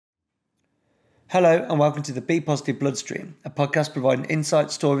Hello and welcome to the Bpositive Bloodstream, a podcast providing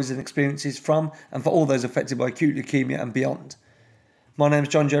insights, stories and experiences from and for all those affected by acute leukaemia and beyond. My name is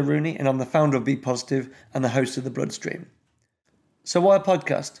Jonjo Rooney and I'm the founder of Bpositive and the host of the Bloodstream. So why a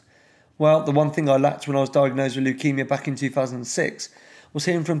podcast? Well, the one thing I lacked when I was diagnosed with leukemia back in 2006 was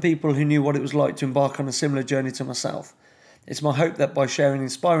hearing from people who knew what it was like to embark on a similar journey to myself. It's my hope that by sharing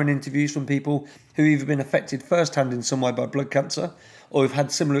inspiring interviews from people who've either been affected firsthand in some way by blood cancer or who've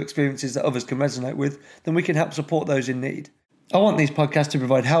had similar experiences that others can resonate with, then we can help support those in need. I want these podcasts to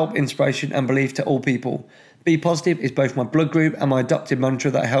provide help, inspiration and belief to all people. Bpositive is both my blood group and my adopted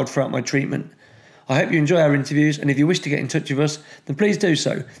mantra that I held throughout my treatment. I hope you enjoy our interviews, and if you wish to get in touch with us, then please do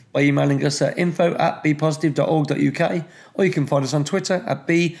so by emailing us at info@bpositive.org.uk, or you can find us on Twitter at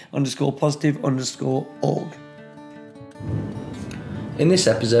b_positive_org. In this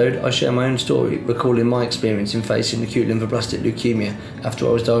episode, I share my own story, recalling my experience in facing acute lymphoblastic leukemia after I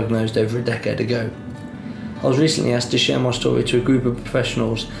was diagnosed over a decade ago. I was recently asked to share my story to a group of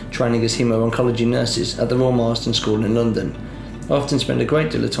professionals training as haemo-oncology nurses at the Royal Marsden school in London. I often spend a great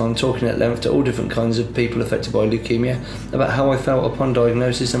deal of time talking at length to all different kinds of people affected by leukemia about how I felt upon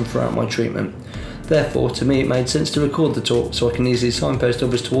diagnosis and throughout my treatment. Therefore, to me it made sense to record the talk so I can easily signpost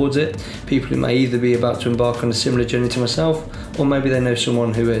others towards it, people who may either be about to embark on a similar journey to myself, or maybe they know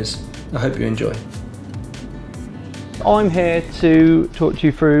someone who is. I hope you enjoy. I'm here to talk to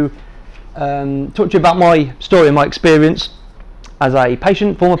you about my story and my experience as a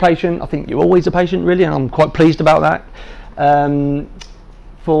patient, former patient. I think you're always a patient really, and I'm quite pleased about that.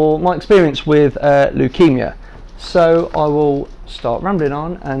 For my experience with leukemia. So I will start rambling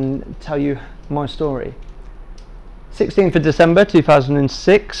on and tell you my story. 16th of December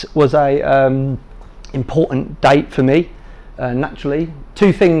 2006 was a important date for me. Naturally,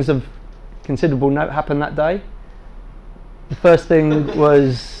 two things of considerable note happened that day. The first thing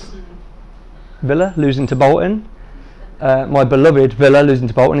was Villa losing to Bolton, my beloved Villa losing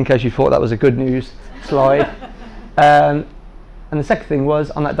to Bolton, in case you thought that was a good news slide. And the second thing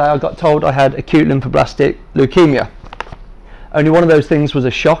was, on that day I got told I had acute lymphoblastic leukemia. Only one of those things was a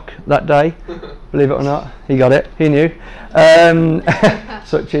shock that day, believe it or not. He got it, he knew.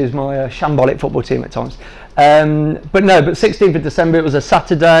 Such is my shambolic football team at times. But 16th of December, it was a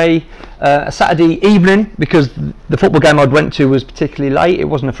Saturday evening, because the football game I'd went to was particularly late. It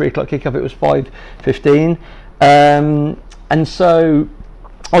wasn't a 3 o'clock kickoff, it was 5:15. And so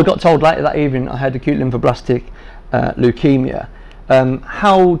I got told later that evening I had acute lymphoblastic leukemia.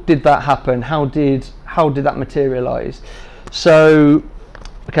 How did that happen? How did that materialise? So,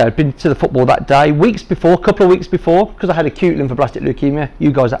 okay, I'd been to the football that day, a couple of weeks before, because I had acute lymphoblastic leukemia.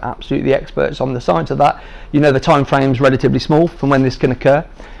 You guys are absolutely experts on the science of that. You know the time frame's relatively small from when this can occur.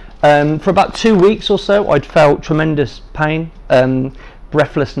 For about 2 weeks or so, I'd felt tremendous pain,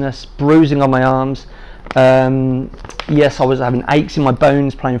 breathlessness, bruising on my arms. Yes, I was having aches in my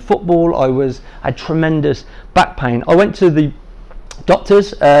bones playing football. I had tremendous back pain. I went to the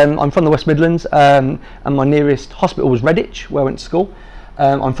doctors. I'm from the West Midlands, and my nearest hospital was Redditch, where I went to school.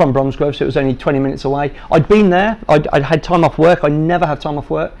 I'm from Bromsgrove, so it was only 20 minutes away. I'd been there. I'd had time off work. I never have time off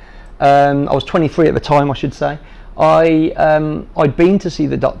work. I was 23 at the time, I should say. I'd been to see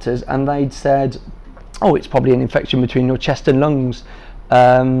the doctors, and they'd said, "Oh, it's probably an infection between your chest and lungs."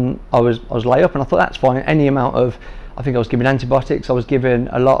 I was lay up, and I thought that's fine. Any amount of, I think I was given antibiotics. I was given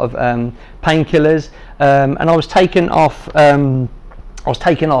a lot of painkillers, and I was taken off.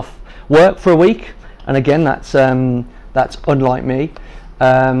 Work for a week, and again, that's unlike me.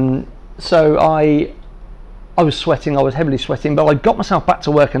 So I was sweating. I was heavily sweating, but I got myself back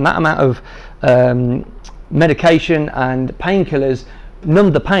to work, and that amount of medication and painkillers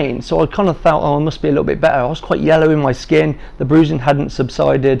numbed the pain. So I kind of felt, oh, I must be a little bit better. I was quite yellow in my skin. The bruising hadn't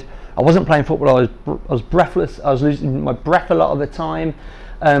subsided. I wasn't playing football. I was breathless. I was losing my breath a lot of the time.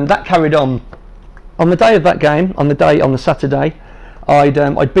 That carried on. On the day of that game, on the Saturday,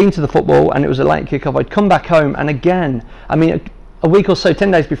 I'd been to the football, and it was a late kickoff. I'd come back home, and again, I mean, a week or so,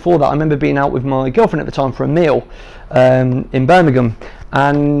 10 days before that, I remember being out with my girlfriend at the time for a meal in Birmingham,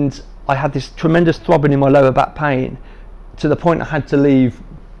 and I had this tremendous throbbing in my lower back pain to the point I had to leave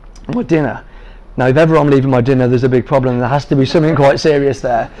my dinner. Now, if ever I'm leaving my dinner, there's a big problem. There has to be something quite serious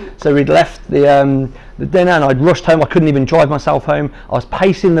there. So we'd left the dinner, and I'd rushed home. I couldn't even drive myself home. I was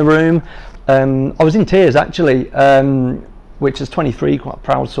pacing the room. I was in tears, actually, which is 23, quite a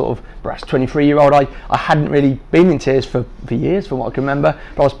proud sort of brass 23-year-old. I hadn't really been in tears for years, from what I can remember.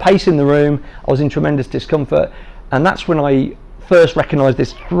 But I was pacing the room. I was in tremendous discomfort. And that's when I first recognised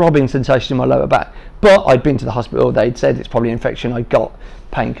this throbbing sensation in my lower back. But I'd been to the hospital. They'd said it's probably an infection. I got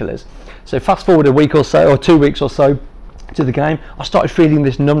painkillers. So fast forward a week or so, or 2 weeks or so, to the game. I started feeling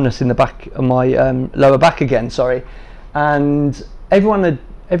this numbness in the back of my lower back again, sorry, and everyone had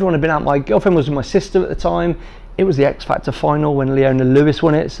been out. My girlfriend was with my sister at the time. It was the X Factor final when Leona Lewis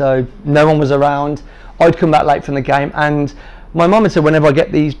won it, so no one was around. I'd come back late from the game, and my mum had said whenever I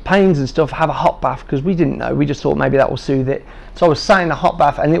get these pains and stuff, have a hot bath, because we didn't know. We just thought maybe that will soothe it. So I was sat in a hot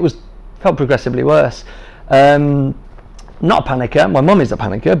bath, and it felt progressively worse. Not a panicker. My mum is a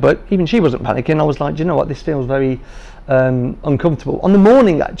panicker, but even she wasn't panicking. I was like, do you know what? This feels very uncomfortable. On the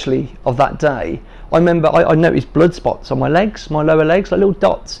morning, actually, of that day, I remember I noticed blood spots on my legs, my lower legs, like little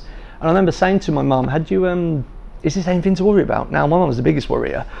dots. And I remember saying to my mum, is this anything to worry about? Now, my mum was the biggest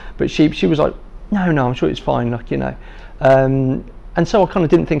worrier, but she was like, no, I'm sure it's fine, like, you know. And so I kind of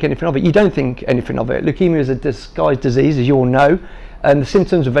didn't think anything of it. You don't think anything of it. Leukemia is a disguised disease, as you all know. And the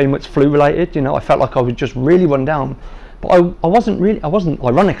symptoms are very much flu related. You know, I felt like I was just really run down. But I wasn't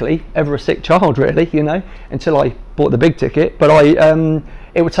ironically, ever a sick child, really, you know, until I bought the big ticket. But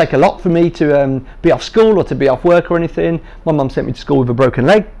it would take a lot for me to be off school or to be off work or anything. My mum sent me to school with a broken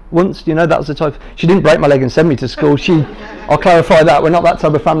leg once, you know, that was the type. She didn't break my leg and send me to school. I'll clarify that, we're not that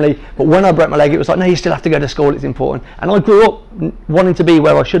type of family. But when I broke my leg, it was like, no, you still have to go to school, it's important. And I grew up wanting to be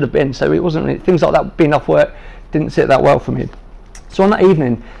where I should have been, so it wasn't, things like that, being off work, didn't sit that well for me. So on that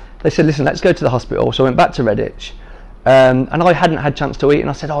evening, they said, listen, let's go to the hospital. So I went back to Redditch. And I hadn't had a chance to eat, and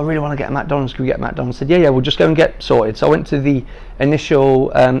I said, oh, I really want to get a McDonald's. Can we get a McDonald's? I said, yeah, we'll just go and get sorted. So I went to the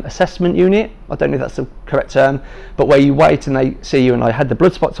initial assessment unit. I don't know if that's the correct term, but where you wait and they see you, and I had the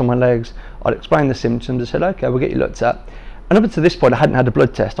blood spots on my legs. I'd explained the symptoms. I said, okay, we'll get you looked at. And up to this point, I hadn't had a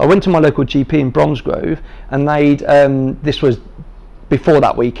blood test. I went to my local GP in Bromsgrove, and they'd, this was before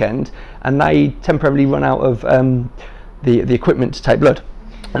that weekend, and they temporarily run out of the equipment to take blood.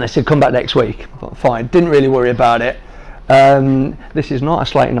 And they said, come back next week. I thought, fine, didn't really worry about it. This is not a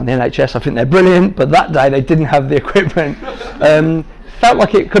slating on the NHS, I think they're brilliant, but that day they didn't have the equipment. Felt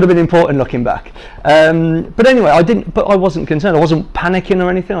like it could have been important looking back. But anyway, I wasn't concerned, I wasn't panicking or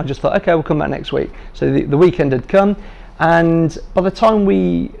anything. I just thought, okay, we'll come back next week. So the weekend had come, and by the time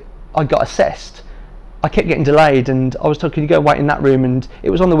I got assessed, I kept getting delayed, and I was told, can you go wait in that room? And it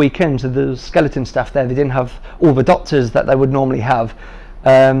was on the weekend, so the skeleton staff there, they didn't have all the doctors that they would normally have.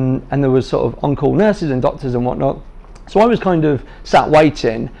 And there was sort of on-call nurses and doctors and whatnot. So I was kind of sat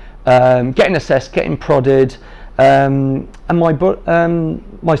waiting, getting assessed, getting prodded, and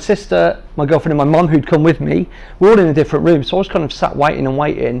my sister, my girlfriend and my mum who'd come with me were all in a different room. So I was kind of sat waiting and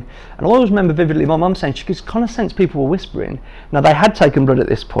waiting, and I always remember vividly my mum saying she could kind of sense people were whispering. Now they had taken blood at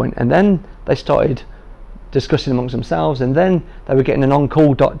this point, and then they started discussing amongst themselves, and then they were getting an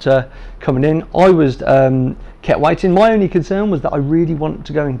on-call doctor coming in. I was kept waiting. My only concern was that I really wanted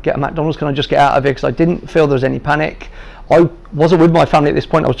to go and get a McDonald's. Can I just get out of here? Because I didn't feel there was any panic. I wasn't with my family at this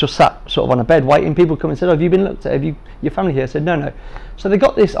point. I was just sat sort of on a bed waiting. People come and said, oh, have you been looked at? Have your family here? I said, no. So they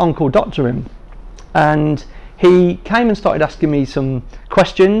got this on-call doctor in, and he came and started asking me some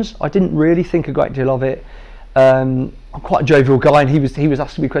questions. I didn't really think a great deal of it. I'm quite a jovial guy, and he was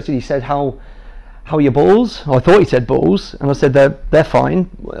asking me questions. He said, how are your balls? I thought he said balls, and I said they're fine.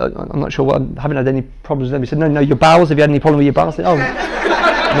 I'm not sure what. I haven't had any problems with them. He said, no, your bowels. Have you had any problem with your bowels? I said, oh,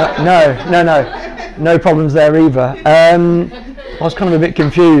 no problems there either. I was kind of a bit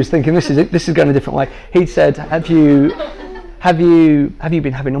confused, thinking this is going a different way. He said, have you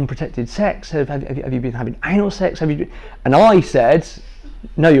been having unprotected sex? Have you been having anal sex? And I said,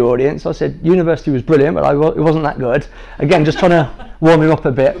 know your audience. I said university was brilliant, but it wasn't that good. Again, just trying to warm him up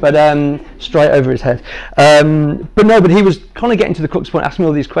a bit, but straight over his head. But he was kind of getting to the crux point, asking me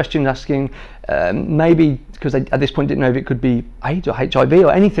all these questions, asking maybe, because at this point didn't know if it could be AIDS or HIV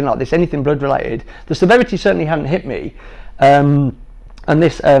or anything like this, anything blood related. The severity certainly hadn't hit me. And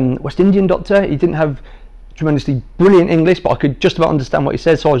this West Indian doctor, he didn't have tremendously brilliant English, but I could just about understand what he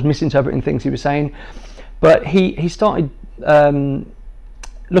said, so I was misinterpreting things he was saying. But he started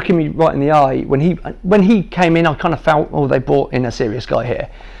looking me right in the eye. When he came in, I kind of felt, oh, they brought in a serious guy here.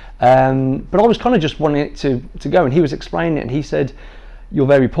 But I was kind of just wanting it to go, and he was explaining it, and he said, you're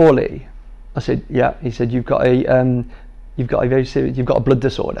very poorly. I said, yeah. He said, you've got a blood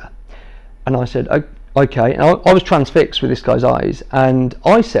disorder. And I said, okay. And I was transfixed with this guy's eyes, and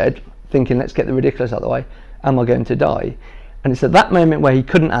I said, thinking, let's get the ridiculous out of the way, am I going to die? And it's at that moment where he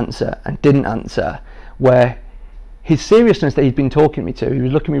couldn't answer and didn't answer, where his seriousness that he'd been talking me to, he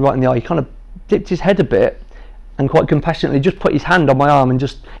was looking me right in the eye, he kind of dipped his head a bit and quite compassionately just put his hand on my arm, and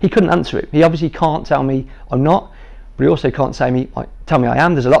he couldn't answer it. He obviously can't tell me I'm not, but he also can't tell me I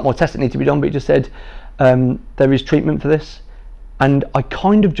am. There's a lot more tests that need to be done, but he just said there is treatment for this. And I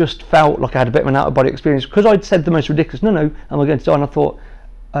kind of just felt like I had a bit of an out-of-body experience, because I'd said the most ridiculous, no, am I going to die? And I thought,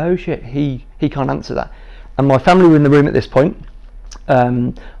 oh shit, he can't answer that. and my family were in the room at this point.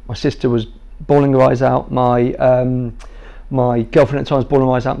 My sister was bawling her eyes out, my girlfriend at the time was bawling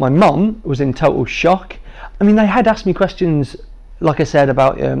her eyes out, my mum was in total shock. I mean, they had asked me questions, like I said,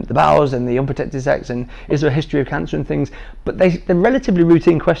 about the bowels and the unprotected sex and is there a history of cancer and things, but they're relatively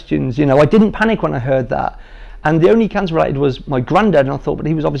routine questions. You know, I didn't panic when I heard that. And the only cancer related was my granddad, and I thought, but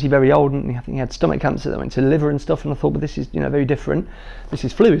he was obviously very old, and I think he had stomach cancer that went to liver and stuff, and I thought, but this is, you know, very different. This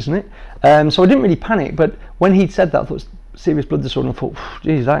is flu, isn't it? So I didn't really panic, but when he'd said that, I thought, serious blood disorder, and I thought,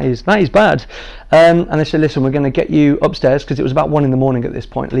 geez, that is bad. And they said, listen, we're going to get you upstairs, because it was about 1 in the morning at this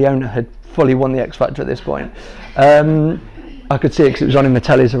point. Leona had fully won the X Factor at this point. I could see it because it was on in the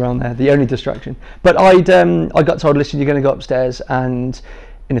tellies around there, the only distraction. But I got told, listen, you're going to go upstairs, and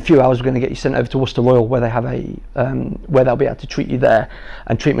in a few hours we're going to get you sent over to Worcester Royal, where they have where they'll be able to treat you there,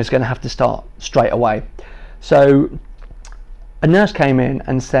 and treatment's going to have to start straight away. So a nurse came in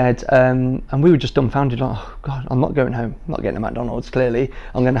and said, and we were just dumbfounded, like, oh God, I'm not going home, I'm not getting to McDonald's, clearly,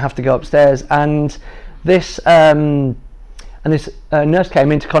 I'm going to have to go upstairs. And this nurse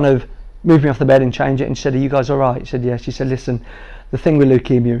came in to kind of move me off the bed and change it, and she said, are you guys all right? She said, yes. She said, listen, the thing with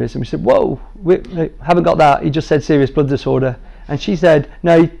leukemia is, and we said, whoa, we haven't got that, he just said serious blood disorder. And she said,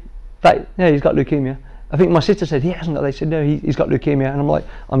 no, he's got leukemia. I think my sister said, he hasn't got that. They said, no, he's got leukemia. And I'm like,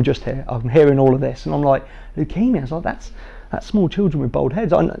 I'm just here, I'm hearing all of this, and I'm like, leukemia? I was like, that's small children with bald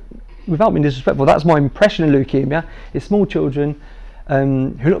heads. Without being disrespectful, that's my impression of leukemia, is small children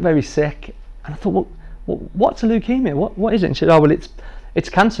who look very sick. And I thought, well, what's a leukemia? What is it? And she said, oh, well, it's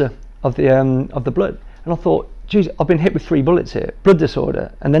cancer of the blood. And I thought, geez, I've been hit with 3 bullets here: blood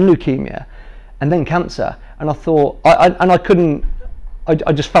disorder, and then leukemia, and then cancer. And I thought, I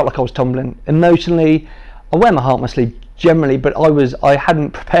just felt like I was tumbling emotionally. I wear my heart on my sleeve generally, but I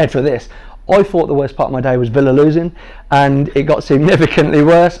hadn't prepared for this. I thought the worst part of my day was Villa losing, and it got significantly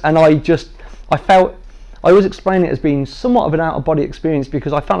worse. And I always explain it as being somewhat of an out of body experience,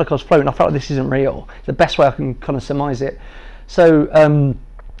 because I felt like I was floating. I felt like this isn't real. It's the best way I can kind of surmise it. So I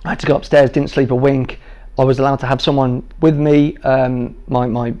had to go upstairs, didn't sleep a wink. I was allowed to have someone with me,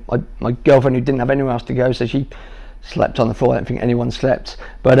 my girlfriend, who didn't have anywhere else to go, so she slept on the floor. I don't think anyone slept.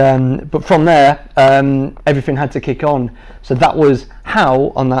 But from there, everything had to kick on. So that was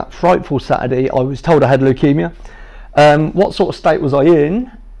how, on that frightful Saturday, I was told I had leukemia. What sort of state was I in?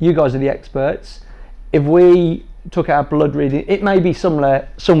 You guys are the experts. If we took our blood reading, it may be somewhere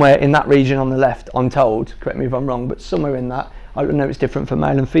in that region on the left, I'm told, correct me if I'm wrong, but somewhere in that. I know it's different for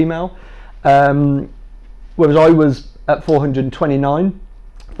male and female. Whereas I was at 429,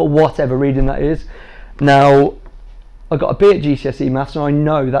 for whatever reading that is. Now, I got a B at GCSE maths, and I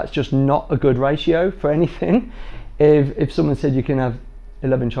know that's just not a good ratio for anything. If someone said you can have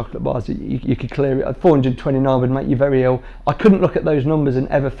 11 chocolate bars, you could clear it. At 429 would make you very ill. I couldn't look at those numbers and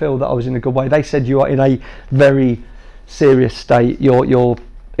ever feel that I was in a good way. They said you are in a very serious state. Your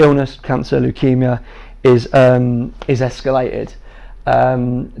illness, cancer, leukemia, is escalated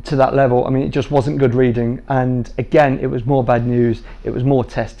to that level. I mean, it just wasn't good reading, and again, it was more bad news, it was more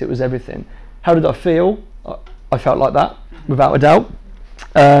tests, it was everything. How did I feel? I felt like that, without a doubt.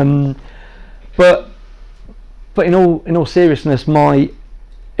 But in all seriousness, my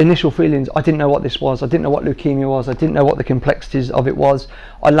initial feelings, I didn't know what this was. I didn't know what leukemia was. I didn't know what the complexities of it was.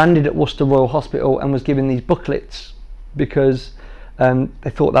 I landed at Worcester Royal Hospital and was given these booklets because they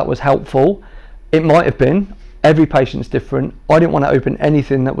thought that was helpful. It might have been. Every patient's different. I didn't want to open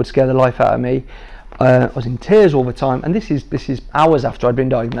anything that would scare the life out of me. I was in tears all the time, and this is hours after I'd been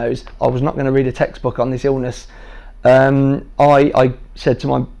diagnosed. I was not going to read a textbook on this illness. I said to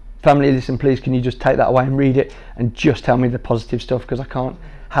my family, listen, please, can you just take that away and read it and just tell me the positive stuff, because I can't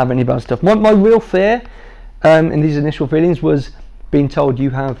have any bad stuff. My real fear in these initial feelings was being told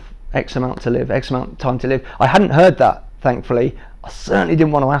you have X amount to live, X amount of time to live. I hadn't heard that, thankfully. I certainly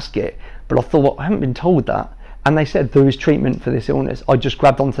didn't want to ask it, but I thought, well, I haven't been told that. And they said there is treatment for this illness. I just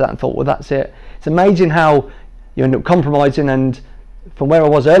grabbed onto that and thought, well, that's it. It's amazing how you end up compromising, and from where I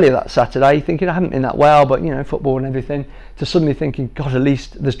was earlier that Saturday, thinking I haven't been that well, but you know, football and everything, to suddenly thinking, God, at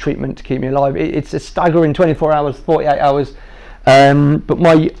least there's treatment to keep me alive. It's a staggering 24 hours, 48 hours. But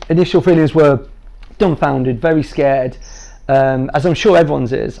my initial feelings were dumbfounded, very scared, as I'm sure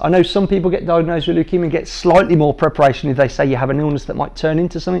everyone's is. I know some people get diagnosed with leukemia and get slightly more preparation if they say you have an illness that might turn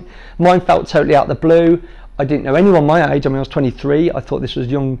into something. Mine felt totally out of the blue. I didn't know anyone my age. I mean, I was 23. I thought this was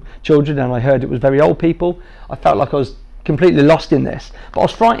young children, and I heard it was very old people. I felt like I was completely lost in this, but I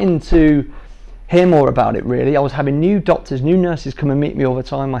was frightened to hear more about it, really. I was having new doctors, new nurses come and meet me all the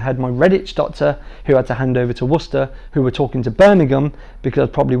time. I had my Redditch doctor who had to hand over to Worcester, who were talking to Birmingham because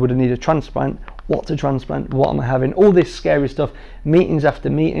I probably would have needed a transplant. What to transplant? What am I having? All this scary stuff, meetings after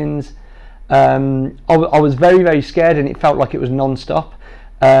meetings. I was very, very scared, and it felt like it was non-stop.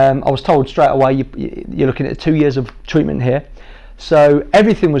 I was told straight away, you're looking at 2 years of treatment here. So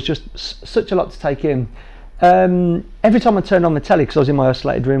everything was just such a lot to take in. Every time I turned on the telly, because I was in my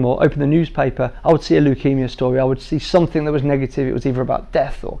isolated room, or opened the newspaper, I would see a leukemia story. I would see something that was negative. It was either about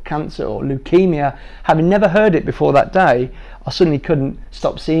death or cancer or leukemia. Having never heard it before that day, I suddenly couldn't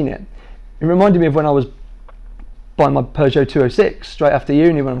stop seeing it. It reminded me of when I was buying my Peugeot 206 straight after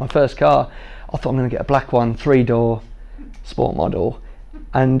uni, when my first car. I thought I'm going to get a black one, 3-door, sport model,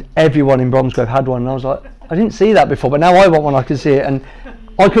 and everyone in Bromsgrove had one, and I was like, I didn't see that before, but now I want one, I can see it. And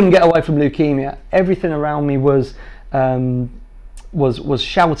I couldn't get away from leukemia. Everything around me was shouting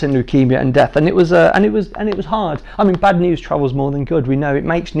leukemia and death, and it was hard. I mean, bad news travels more than good. We know it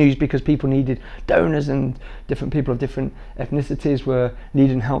makes news because people needed donors, and different people of different ethnicities were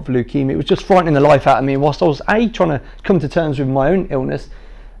needing help for leukemia. It was just frightening the life out of me. Whilst I was A, trying to come to terms with my own illness,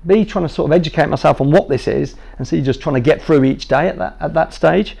 B, trying to sort of educate myself on what this is, and C, just trying to get through each day at that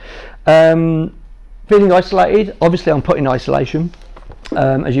stage. Feeling isolated. Obviously, I'm put in isolation,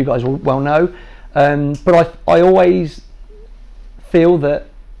 as you guys well know, but I always feel that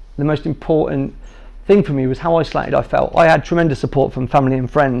the most important thing for me was how isolated I felt. I had tremendous support from family and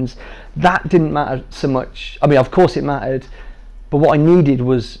friends. That didn't matter so much. I mean, of course it mattered, but what I needed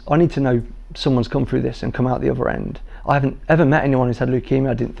was, I need to know someone's come through this and come out the other end. I haven't ever met anyone who's had leukemia.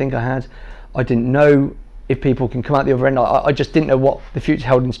 I didn't think I had. I didn't know if people can come out the other end. I just didn't know what the future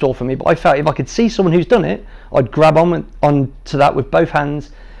held in store for me, but I felt if I could see someone who's done it, I'd grab on to that with both hands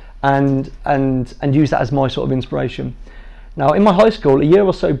and use that as my sort of inspiration. Now, in my high school, a year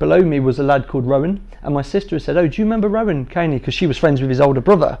or so below me was a lad called Rowan, and my sister said, oh, do you remember Rowan Caney? Because she was friends with his older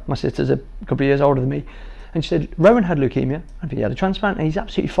brother. My sister's a couple of years older than me. And she said, Rowan had leukemia, I think he had a transplant, and he's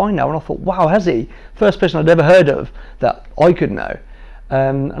absolutely fine now. And I thought, wow, has he? First person I'd ever heard of that I could know.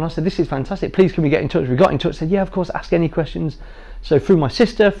 And I said, this is fantastic, please can we get in touch? We got in touch, said, yeah, of course, ask any questions. So through my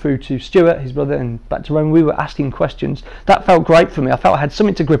sister, through to Stuart, his brother, and back to Rowan, we were asking questions. That felt great for me. I felt I had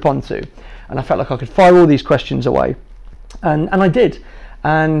something to grip onto, and I felt like I could fire all these questions away. And I did,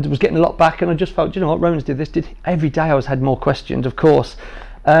 and was getting a lot back, and I just felt, you know what, Rowan's did this, every day I had more questions, of course.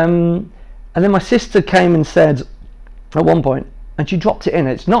 And then my sister came and said, at one point, and she dropped it in,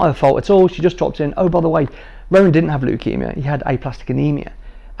 it's not her fault at all, she just dropped in, oh, by the way, Rowan didn't have leukemia, he had aplastic anemia.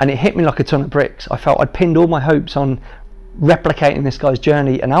 And it hit me like a ton of bricks. I felt I'd pinned all my hopes on replicating this guy's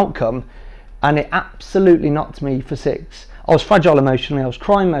journey and outcome, and it absolutely knocked me for six. I was fragile emotionally, I was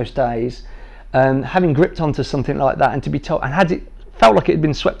crying most days, having gripped onto something like that, and to be told, and felt like it had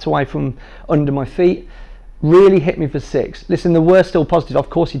been swept away from under my feet, really hit me for six. Listen, the worst still positive. Of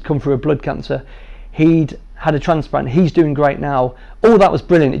course, he'd come through a blood cancer, he'd had a transplant, he's doing great now. All that was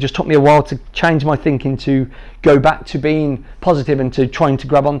brilliant. It just took me a while to change my thinking, to go back to being positive and to trying to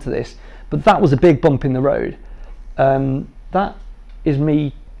grab onto this. But that was a big bump in the road. That is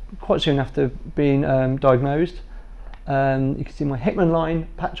me quite soon after being diagnosed. You can see my Hickman line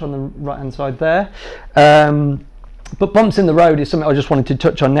patch on the right hand side there. But bumps in the road is something I just wanted to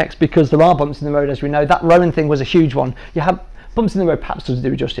touch on next, because there are bumps in the road, as we know. That Rowan thing was a huge one. You have bumps in the road, perhaps doesn't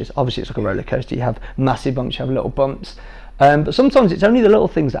do justice. Obviously, it's like a roller coaster. You have massive bumps, you have little bumps. But sometimes it's only the little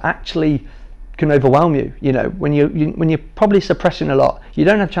things that actually can overwhelm you. You know, when you're probably suppressing a lot, you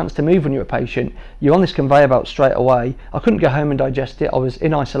don't have a chance to move when you're a patient. You're on this conveyor belt straight away. I couldn't go home and digest it. I was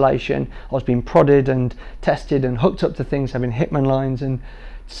in isolation. I was being prodded and tested and hooked up to things, having Hickman lines and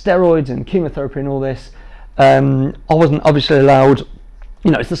steroids and chemotherapy and all this. I wasn't obviously allowed, you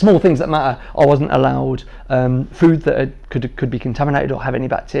know, it's the small things that matter. I wasn't allowed food that could be contaminated or have any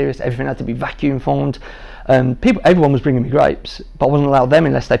bacteria, so everything had to be vacuum formed. Everyone was bringing me grapes, but I wasn't allowed them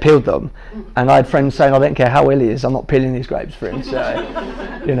unless they peeled them. And I had friends saying, I don't care how ill he is, I'm not peeling these grapes for him.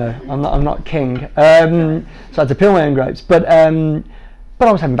 So, you know, I'm not king. So I had to peel my own grapes. But I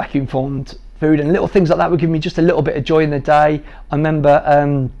was having vacuum formed food, and little things like that would give me just a little bit of joy in the day. I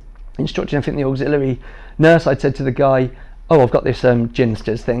remember instructing, I think, the auxiliary nurse, I'd said to the guy, oh, I've got this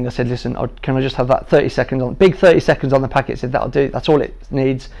ginsters thing. I said, listen, can I just have that 30 seconds on, big 30 seconds on the packet? Said, that'll do, that's all it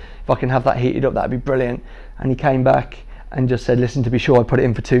needs. If I can have that heated up, that'd be brilliant. And he came back and just said, listen, to be sure, I put it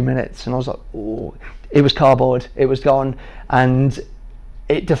in for 2 minutes. And I was like, oh, it was cardboard, it was gone. And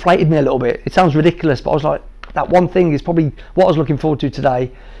it deflated me a little bit. It sounds ridiculous, but I was like, that one thing is probably what I was looking forward to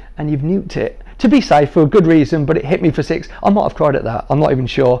today. And you've nuked it. To be safe, for a good reason, but it hit me for six. I might have cried at that, I'm not even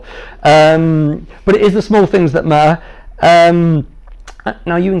sure. But it is the small things that matter.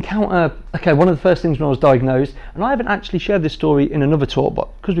 Now you encounter, okay, one of the first things when I was diagnosed, and I haven't actually shared this story in another talk, but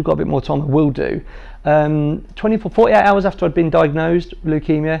because we've got a bit more time, I will do. 48 hours after I'd been diagnosed with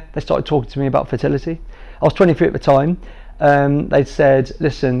leukemia, they started talking to me about fertility. I was 23 at the time. They'd said,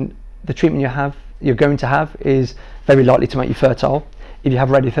 listen, the treatment you're going to have is very likely to make you fertile. If you have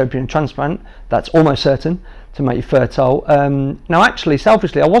radiotherapy and transplant, that's almost certain to make you fertile. Now actually,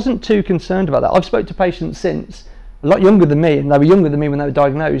 selfishly, I wasn't too concerned about that. I've spoke to patients since, a lot younger than me, and they were younger than me when they were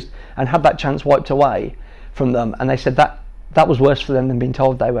diagnosed, and had that chance wiped away from them, and they said that was worse for them than being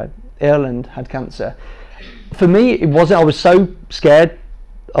told they were ill and had cancer. For me, it wasn't. I was so scared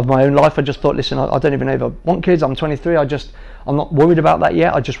of my own life. I just thought, listen, I don't even know if I want kids. I'm 23. I'm not worried about that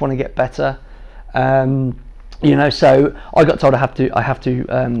yet. I just want to get better. You know, so I got told I have to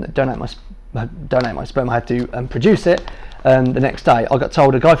donate my sperm. I had to produce it. The next day, I got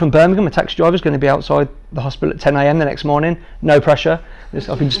told a guy from Birmingham, a taxi driver, is going to be outside the hospital at 10 a.m. the next morning. No pressure. I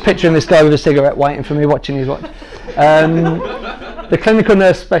can just picturing this guy with a cigarette waiting for me, watching his watch. The clinical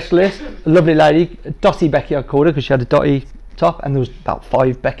nurse specialist, a lovely lady, Dottie Becky I called her because she had a dotty top, and there was about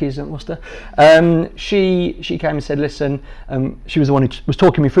 5 Beckys at Worcester. She came and said, listen, she was the one who was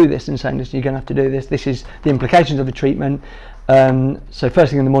talking me through this and saying, listen, you're going to have to do this. This is the implications of the treatment. So first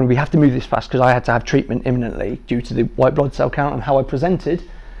thing in the morning, we have to move this fast because I had to have treatment imminently due to the white blood cell count and how I presented.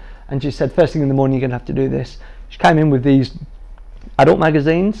 And she said, first thing in the morning, you're going to have to do this. She came in with these adult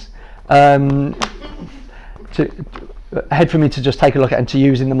magazines ahead for me to just take a look at and to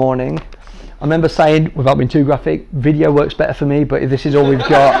use in the morning. I remember saying, without being too graphic, video works better for me, but if this is all we've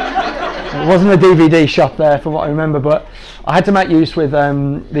got. It wasn't a DVD shop there from what I remember, but I had to make use with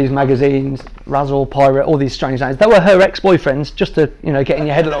these magazines, Razzle, Pirate, all these strange names. They were her ex-boyfriends, just to, you know, get in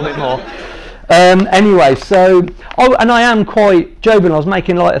your head a little bit more. Anyway, so, and I am quite jovial. I was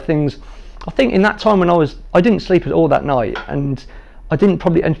making light of things. I think in that time when I didn't sleep at all that night, and I didn't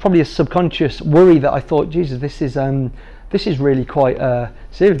probably a subconscious worry that I thought, Jesus, this is really quite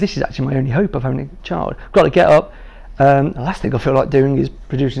serious. This is actually my only hope of having a child. I've got to get up. The last thing I feel like doing is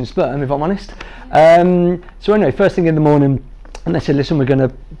producing sperm, if I'm honest. So anyway, first thing in the morning, and they said, listen, we're going to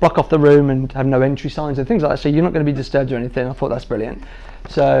block off the room and have no entry signs and things like that, so you're not going to be disturbed or anything. I thought that's brilliant.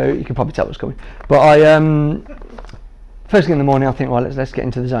 So you can probably tell what's coming. But first thing in the morning, I think, well, let's get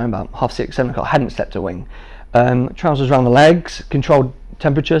into the zone about 6:30, 7 o'clock. I hadn't slept a wing. Trousers around the legs, controlled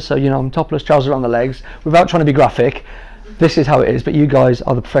temperature, so you know I'm topless, trousers around the legs, without trying to be graphic. This is how it is, but you guys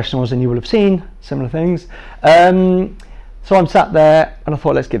are the professionals and you will have seen similar things. So I'm sat there and I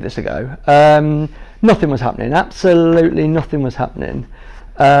thought, let's give this a go. Nothing was happening, absolutely nothing was happening.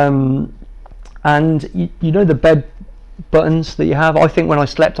 And you know the bed buttons that you have? I think when I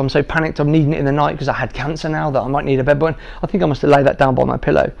slept, I'm so panicked I'm needing it in the night because I had cancer now that I might need a bed button. I think I must have laid that down by my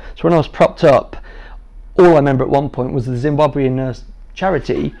pillow. So when I was propped up, all I remember at one point was the Zimbabwean nurse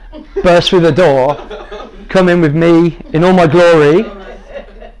Charity burst through the door, come in with me in all my glory,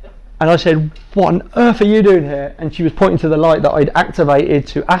 and I said, what on earth are you doing here? And she was pointing to the light that I'd activated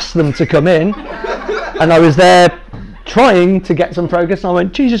to ask them to come in, and I was there trying to get some progress, and I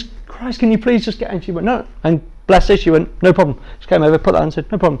went, Jesus Christ, can you please just get in? She went, no, and bless her, she went, no problem. She came over, put that on and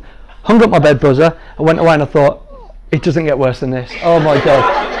said, no problem. Hung up my bed buzzer, I went away and I thought, it doesn't get worse than this. Oh my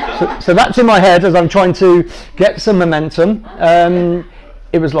God. So that's in my head as I'm trying to get some momentum.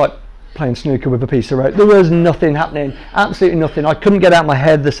 It was like playing snooker with a piece of rope. There was nothing happening, absolutely nothing. I couldn't get out of my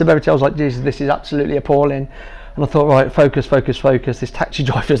head the severity. I was like, Jesus, this is absolutely appalling. And I thought, right, focus, focus, focus. This taxi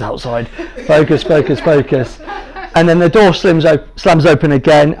driver's outside. Focus, focus, focus. And then the door slams open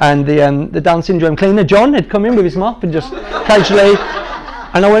again, and the Down syndrome cleaner, John, had come in with his mop and just casually.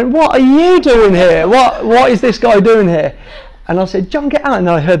 And I went, what are you doing here? What is this guy doing here? And I said, John, get out. And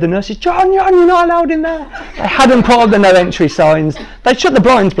then I heard the nurses, John, you're not allowed in there. They hadn't put up the no entry signs. They shut the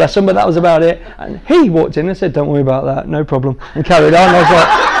blinds, bless them, but that was about it. And he walked in and said, don't worry about that, no problem. And carried on. I was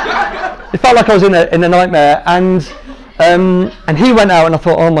like, it felt like I was in a nightmare. And he went out and I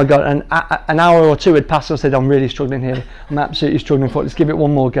thought, oh my God. And an hour or two had passed. I said, I'm really struggling here. I'm absolutely struggling. I thought, let's give it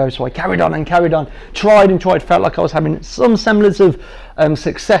one more go. So I carried on and carried on. Tried and tried. Felt like I was having some semblance of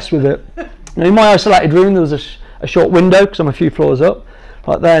success with it. Now, in my isolated room, there was a short window because I'm a few floors up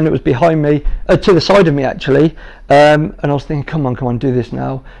right there, and it was behind me, to the side of me actually, and I was thinking, come on, do this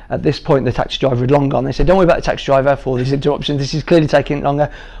now. At this point the taxi driver had long gone. They said, don't worry about the taxi driver for all these interruptions, this is clearly taking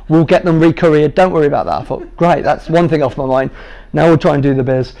longer, we'll get them re-couriered, don't worry about that. I thought, great, that's one thing off my mind, now we'll try and do the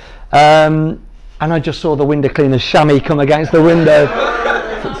biz. And I just saw the window cleaner's chamois come against the window.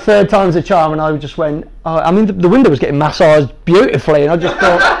 Third time's a charm, and I just went, oh, I mean the window was getting massaged beautifully, and I just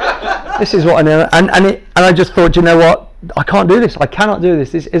thought, this is what I know. And I just thought, you know what, I can't do this, I cannot do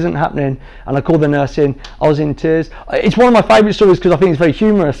this isn't happening. And I called the nurse in, I was in tears. It's one of my favourite stories because I think it's very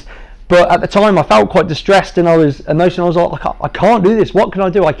humorous, but at the time I felt quite distressed and I was emotional. I was like, I can't do this, what can I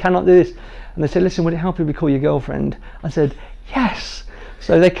do, I cannot do this. And they said, listen, would it help if we call your girlfriend? I said, yes.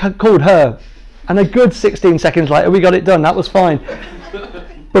 So they called her, and a good 16 seconds later we got it done. That was fine.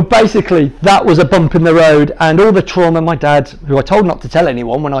 But basically, that was a bump in the road, and all the trauma. My dad, who I told not to tell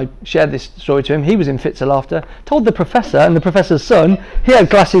anyone when I shared this story to him, he was in fits of laughter. Told the professor, and the professor's son, he had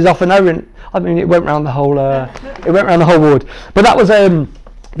glasses off and over. I mean, it went round the whole. It went round the whole ward. But that was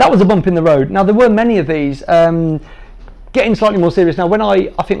a bump in the road. Now there were many of these. Getting slightly more serious now. When I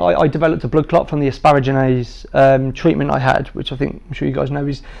think I developed a blood clot from the asparaginase treatment I had, which I'm sure you guys know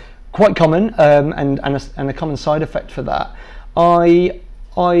is quite common, and a common side effect for that.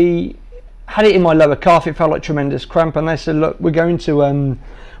 I had it in my lower calf. It felt like tremendous cramp, and they said, "Look, we're going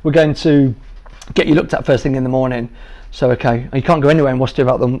to get you looked at first thing in the morning." So okay, you can't go anywhere in Worcester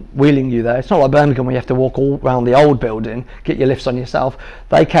without them wheeling you there. It's not like Birmingham where you have to walk all around the old building, get your lifts on yourself.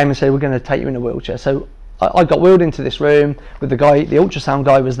 They came and said, "We're going to take you in a wheelchair." So I got wheeled into this room with the guy. The ultrasound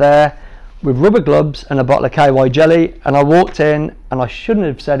guy was there with rubber gloves and a bottle of KY jelly, and I walked in, and I shouldn't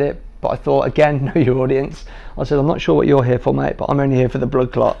have said it, but I thought, again, know your audience. I said, "I'm not sure what you're here for, mate, but I'm only here for the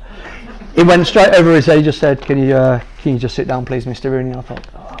blood clot." He went straight over his head. He just said, can you just sit down, please, Mr. Rooney?" And I thought,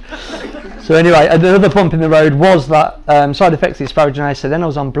 oh. So anyway, another bump in the road was that side effects of the asparaginase. So then I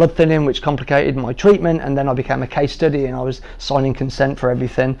was on blood thinning, which complicated my treatment, and then I became a case study, and I was signing consent for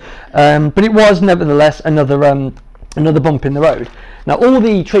everything. But it was nevertheless another bump in the road. Now all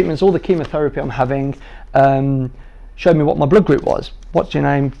the treatments, all the chemotherapy I'm having, showed me what my blood group was. What's your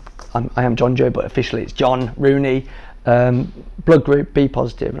name? I am Jonjo, but officially it's John Rooney. Blood group B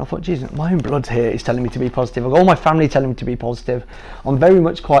positive, and I thought, geez, my own blood here is telling me to be positive. I've got all my family telling me to be positive. I'm very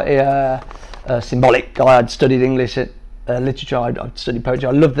much quite a symbolic guy. I'd studied English at literature, I'd studied poetry.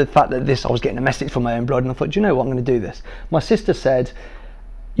 I loved the fact that I was getting a message from my own blood, and I thought, do you know what, I'm going to do this. My sister said,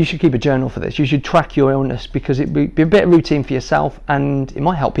 you should keep a journal for this. You should track your illness, because it'd be a bit of routine for yourself, and it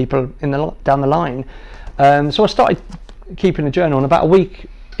might help people down the line. So I started keeping a journal, and about a week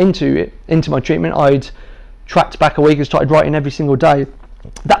into my treatment, I'd tracked back a week and started writing every single day.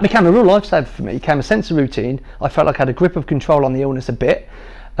 That became a real lifesaver for me. It became a sense of routine. I felt like I had a grip of control on the illness a bit.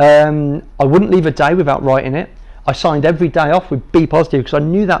 I wouldn't leave a day without writing it. I signed every day off with B positive because I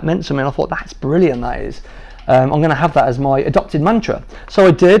knew that meant something. I thought, that's brilliant, that is. I'm going to have that as my adopted mantra. So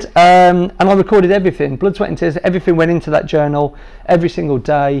I did, and I recorded everything. Blood, sweat and tears, everything went into that journal every single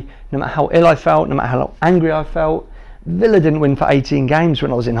day, no matter how ill I felt, no matter how angry I felt. Villa didn't win for 18 games when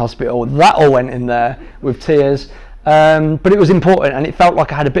I was in hospital. That all went in there with tears. But it was important, and it felt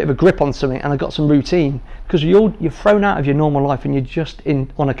like I had a bit of a grip on something, and I got some routine, because you're thrown out of your normal life and you're just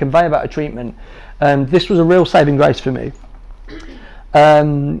on a conveyor belt of treatment. This was a real saving grace for me.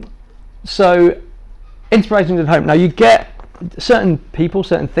 So inspirations and hope. Now you get certain people,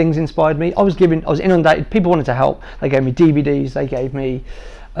 certain things inspired me. I was inundated. People wanted to help. They gave me DVDs, they gave me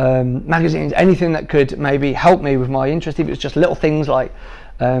magazines, anything that could maybe help me with my interest, if it was just little things like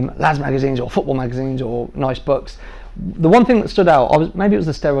lads magazines or football magazines or nice books. The one thing that stood out, maybe it was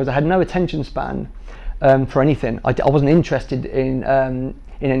the steroids. I had no attention span for anything. I wasn't interested in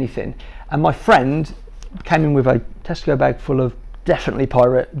anything, and my friend came in with a Tesco bag full of definitely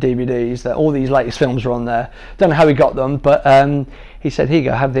pirate DVDs, that all these latest films were on there. Don't know how he got them, but he said, here you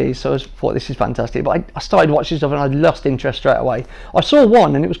go, have these. So I thought, this is fantastic. But I started watching stuff and I lost interest straight away. I saw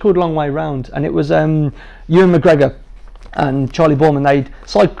one, and it was called Long Way Round, and it was Ewan McGregor and Charlie Borman.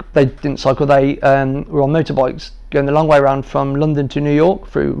 They didn't cycle, they were on motorbikes going the long way around from London to New York,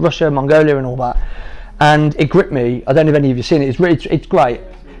 through Russia, Mongolia and all that. And it gripped me. I don't know if any of you have seen it. It's great.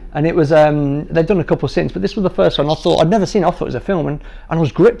 And it was, they've done a couple since, but this was the first one. I'd never seen it. I thought it was a film, and I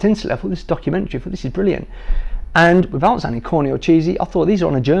was gripped instantly. I thought, this is a documentary. I thought, this is brilliant. And without sounding corny or cheesy, I thought, these are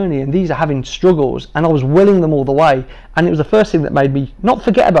on a journey, and these are having struggles, and I was willing them all the way. And it was the first thing that made me not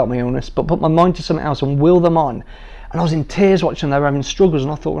forget about my illness, but put my mind to something else and will them on. And I was in tears watching them. They were having struggles,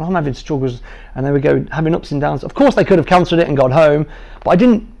 and I thought, well, I'm having struggles, and they were having ups and downs. Of course, they could have cancelled it and gone home, but I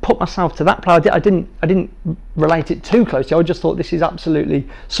didn't put myself to that play. I didn't relate it too closely. I just thought, this is absolutely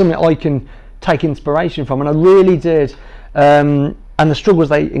something I can take inspiration from, and I really did. And the struggles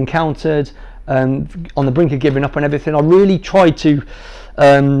they encountered, on the brink of giving up and everything, I really tried to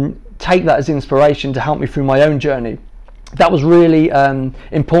take that as inspiration to help me through my own journey. That was really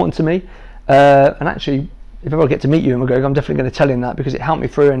important to me, and actually, if ever I get to meet Ewan McGregor, I'm definitely going to tell him that, because it helped me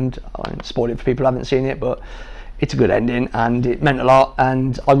through, and I won't spoil it for people who haven't seen it, but it's a good ending, and it meant a lot,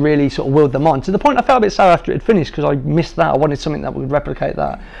 and I really sort of willed them on, to the point I felt a bit sour after it had finished, because I missed that. I wanted something that would replicate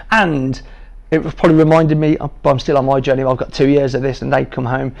that, and it probably reminded me, I'm still on my journey, I've got 2 years of this, and they'd come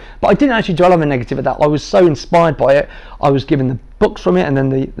home. But I didn't actually dwell on the negative of that. I was so inspired by it. I was given the books from it, and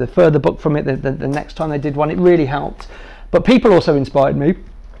then the further book from it, the next time they did one. It really helped. But people also inspired me.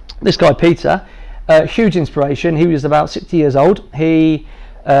 This guy, Peter, huge inspiration. He was about 60 years old. He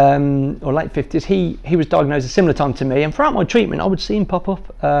or late 50s. He was diagnosed a similar time to me, and throughout my treatment I would see him pop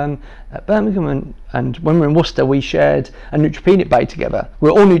up at Birmingham, and when we were in Worcester we shared a neutropenic bay together.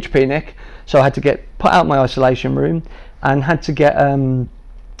 We were all neutropenic, so I had to get put out my isolation room and had to get and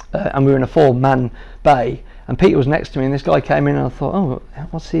we were in a 4-man bay, and Peter was next to me, and this guy came in and I thought, oh,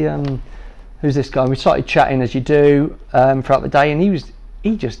 what's he who's this guy? And we started chatting as you do throughout the day, and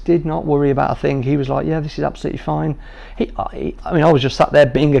he just did not worry about a thing. He was like, yeah, this is absolutely fine. I mean, I was just sat there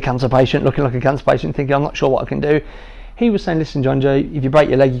being a cancer patient, looking like a cancer patient, thinking, I'm not sure what I can do. He was saying, listen, Jonjo, if you break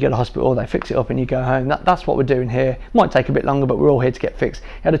your leg, you go to hospital, they fix it up and you go home. That's what we're doing here. Might take a bit longer, but we're all here to get fixed.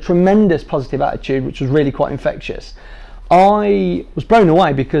 He had a tremendous positive attitude, which was really quite infectious. I was blown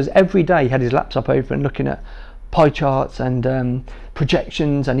away because every day he had his laptop open looking at pie charts and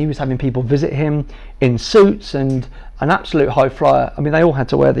projections, and he was having people visit him in suits, and an absolute high flyer. I mean, they all had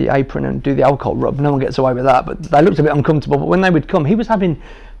to wear the apron and do the alcohol rub. No one gets away with that, but they looked a bit uncomfortable. But when they would come, he was having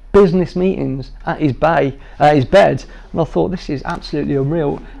business meetings at his bed, and I thought, this is absolutely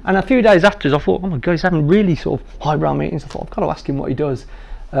unreal. And a few days after, I thought, oh my god, he's having really sort of highbrow meetings. I thought, I've got to ask him what he does.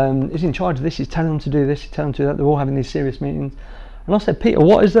 He's in charge of this, he's telling them to do this, he's telling them to do that. They're all having these serious meetings, and I said, Peter,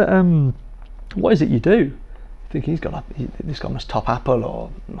 what is it you do? Thinking this guy must top Apple or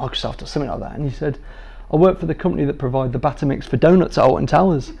Microsoft or something like that. And he said, I work for the company that provide the batter mix for donuts at Alton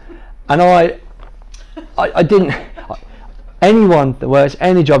Towers. And I didn't. Anyone that works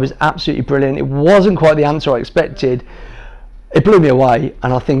any job is absolutely brilliant. It wasn't quite the answer I expected. It blew me away,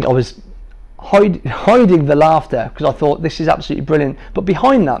 and I think I was hiding the laughter because I thought, this is absolutely brilliant. But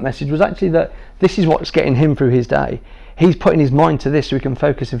behind that message was actually that this is what's getting him through his day. He's putting his mind to this so he can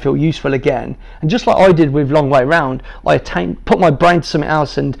focus and feel useful again. And just like I did with Long Way Round, I put my brain to something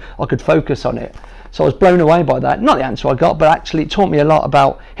else and I could focus on it. So I was blown away by that. Not the answer I got, but actually it taught me a lot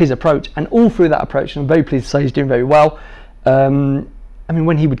about his approach. And all through that approach, and I'm very pleased to say he's doing very well. I mean,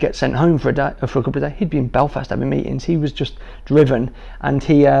 when he would get sent home for a couple of days, he'd be in Belfast having meetings. He was just driven, and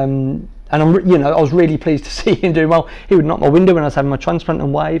I was really pleased to see him doing well. He would knock my window when I was having my transplant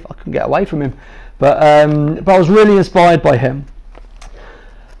and wave. I couldn't get away from him, but I was really inspired by him.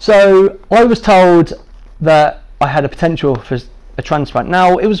 So I was told that I had a potential for a transplant.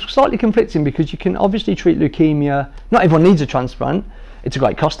 Now, it was slightly conflicting because you can obviously treat leukemia. Not everyone needs a transplant. It's a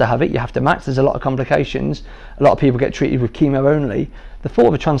great cost to have it. You have to match. There's a lot of complications. A lot of people get treated with chemo only. The thought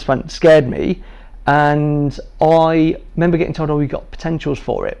of a transplant scared me, and I remember getting told, oh, we got potentials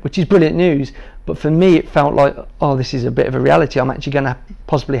for it, which is brilliant news. But for me, it felt like, oh, this is a bit of a reality. I'm actually going to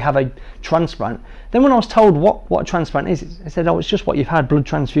possibly have a transplant. Then when I was told what a transplant is, it said, oh, it's just what you've had, blood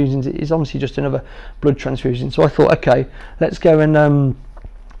transfusions. It is obviously just another blood transfusion. So I thought, okay, let's go and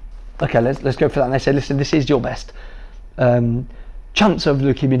let's go for that. And they said, listen, this is your best chance of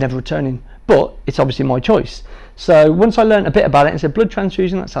leukemia never returning, but it's obviously my choice. So once I learned a bit about it and said blood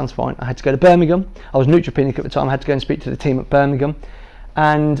transfusion, that sounds fine, I had to go to Birmingham. I was neutropenic at the time. I had to go and speak to the team at Birmingham,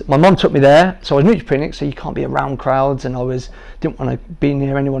 and my mum took me there. So I was neutropenic, so you can't be around crowds, and didn't want to be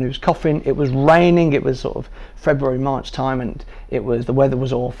near anyone who was coughing. It was raining. It was sort of February, March time, and the weather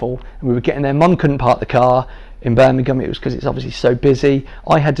was awful, and we were getting there. Mum couldn't park the car in Birmingham. It was because it's obviously so busy.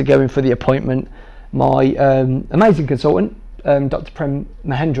 I had to go in for the appointment. My amazing consultant, Dr. Prem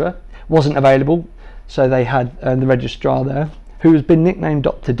Mahendra, wasn't available, so they had the registrar there, who has been nicknamed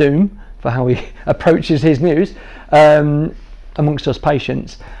Dr. Doom for how he approaches his news amongst us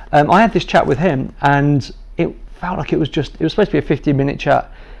patients. I had this chat with him, and it felt like it was supposed to be a 15-minute chat,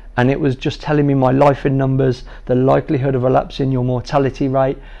 and it was just telling me my life in numbers, the likelihood of relapsing, your mortality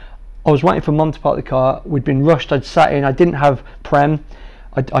rate. I was waiting for Mum to park the car. We'd been rushed. I'd sat in. I didn't have Prem.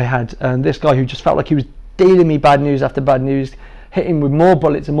 I had this guy who just felt like he was dealing me bad news after bad news, hitting with more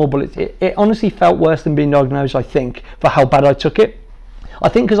bullets and more bullets. It honestly felt worse than being diagnosed, I think, for how bad I took it. I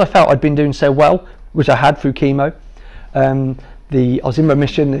think because I felt I'd been doing so well, which I had through chemo. I was in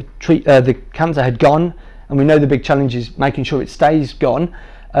remission, the cancer had gone, and we know the big challenge is making sure it stays gone.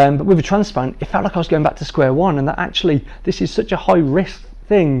 But with a transplant, it felt like I was going back to square one, and that actually this is such a high risk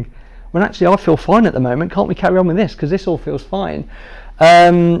thing, when actually I feel fine at the moment. Can't we carry on with this, because this all feels fine?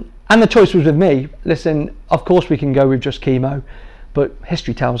 And the choice was with me. Listen, of course we can go with just chemo, but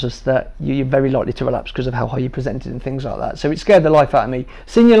history tells us that you're very likely to relapse because of how high you presented and things like that. So it scared the life out of me.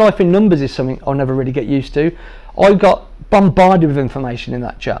 Seeing your life in numbers is something I'll never really get used to. I got bombarded with information in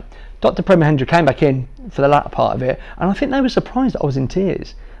that chat. Dr. Prem Mahendra came back in for the latter part of it, and I think they were surprised that I was in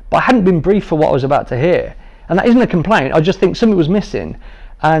tears. But I hadn't been briefed for what I was about to hear. And that isn't a complaint. I just think something was missing.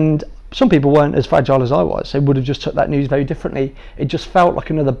 And some people weren't as fragile as I was. They would have just took that news very differently. It just felt like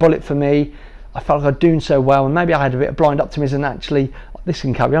another bullet for me. I felt like I'd doing so well, and maybe I had a bit of blind optimism. Actually, this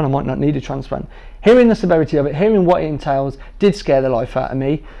can carry on, I might not need a transplant. Hearing the severity of it, hearing what it entails, did scare the life out of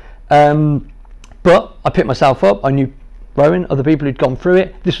me. But I picked myself up. I knew Rowan, other people who'd gone through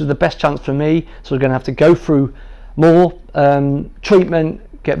it. This was the best chance for me, so I was going to have to go through more treatment,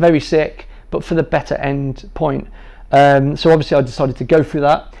 get very sick, but for the better end point. So obviously I decided to go through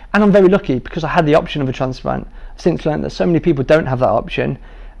that, and I'm very lucky because I had the option of a transplant. I've since learned that so many people don't have that option,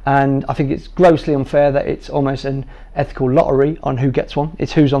 and I think it's grossly unfair that it's almost an ethical lottery on who gets one.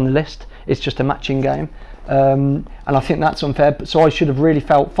 It's who's on the list. It's just a matching game, and I think that's unfair. So I should have really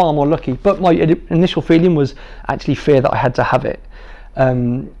felt far more lucky. But my initial feeling was actually fear that I had to have it,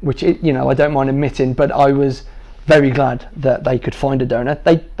 which you know, I don't mind admitting. But I was very glad that they could find a donor.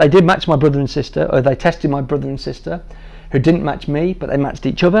 They did match my brother and sister, or they tested my brother and sister, who didn't match me, but they matched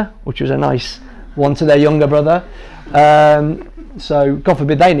each other, which was a nice one to their younger brother. So God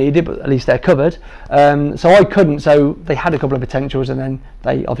forbid they need it, but at least they're covered. So I couldn't, so they had a couple of potentials, and then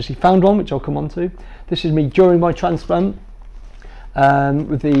they obviously found one, which I'll come on to. This is me during my transplant,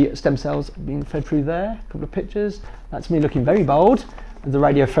 with the stem cells being fed through there. A couple of pictures. That's me looking very bold. The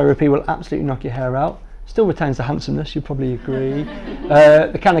radiotherapy will absolutely knock your hair out. Still retains the handsomeness, you'll probably agree.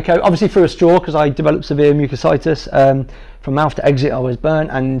 The canico, obviously through a straw, because I developed severe mucositis. From mouth to exit I was burnt,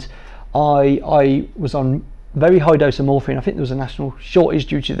 and I was on very high dose of morphine. I think there was a national shortage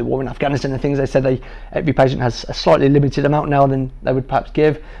due to the war in Afghanistan and things. They said every patient has a slightly limited amount now than they would perhaps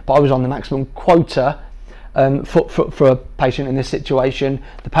give, but I was on the maximum quota for a patient in this situation.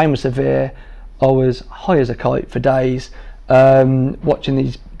 The pain was severe. I was high as a kite for days, watching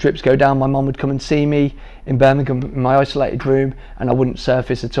these drips go down. My mum would come and see me in Birmingham in my isolated room, and I wouldn't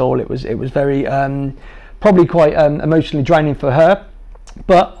surface at all. It was very probably quite emotionally draining for her.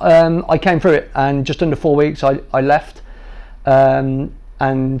 But I came through it, and just under 4 weeks I left, and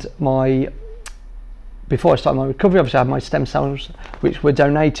before I started my recovery, obviously I had my stem cells, which were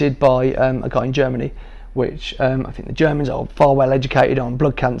donated by a guy in Germany, which I think the Germans are far well educated on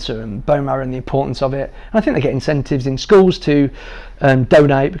blood cancer and bone marrow and the importance of it. And I think they get incentives in schools to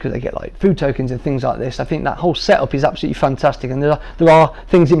donate, because they get like food tokens and things like this. I think that whole setup is absolutely fantastic, and there are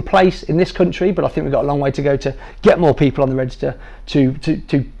things in place in this country, but I think we've got a long way to go to get more people on the register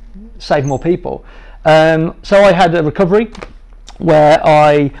to save more people. So I had a recovery where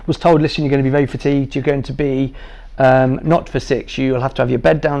I was told, listen, you're going to be very fatigued, you're going to be not for 6, you'll have to have your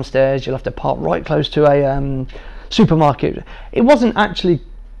bed downstairs, you'll have to park right close to a supermarket. It wasn't actually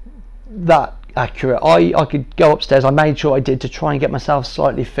that accurate. I could go upstairs. I made sure I did to try and get myself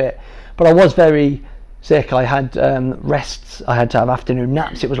slightly fit, but I was very sick. I had rests, I had to have afternoon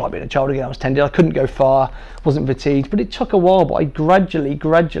naps. It was like being a child again. I was tended, I couldn't go far, wasn't fatigued, but it took a while. But I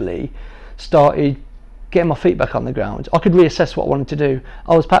gradually started getting my feet back on the ground. I could reassess what I wanted to do.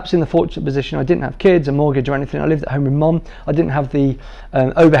 I was perhaps in the fortunate position, I didn't have kids, a mortgage or anything. I lived at home with mum. I didn't have the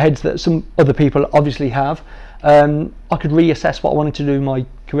overheads that some other people obviously have. I could reassess what I wanted to do in my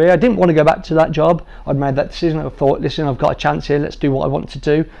career. I didn't want to go back to that job. I'd made that decision. I thought, listen, I've got a chance here, let's do what I want to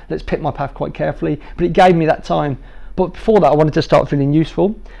do, let's pick my path quite carefully. But it gave me that time. But before that, I wanted to start feeling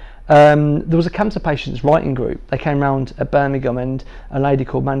useful. There was a cancer patients writing group. They came round at Birmingham, and a lady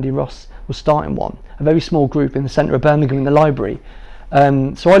called Mandy Ross was starting one, a very small group in the centre of Birmingham in the library.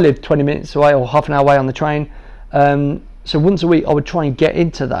 So I lived 20 minutes away, or half an hour away on the train. So once a week I would try and get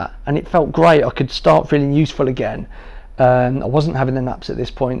into that, and it felt great. I could start feeling useful again. I wasn't having the naps at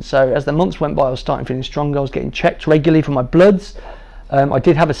this point, so as the months went by I was starting feeling stronger. I was getting checked regularly for my bloods. I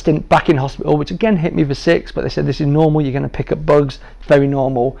did have a stint back in hospital, which again hit me for 6, but they said this is normal, you're going to pick up bugs, it's very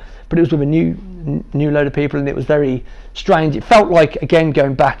normal. But it was with a new load of people, and it was very strange. It felt like, again,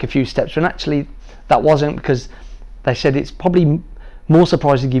 going back a few steps, and actually that wasn't, because they said it's probably more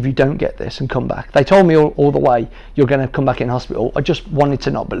surprising if you don't get this and come back. They told me all the way, you're going to come back in hospital. I just wanted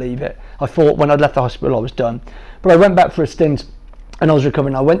to not believe it. I thought when I'd left the hospital I was done. But I went back for a stint, and I was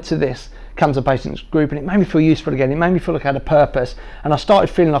recovering. I went to this cancer patients group, and it made me feel useful again. It made me feel like I had a purpose, and I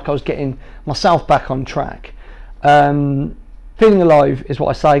started feeling like I was getting myself back on track. Feeling alive is what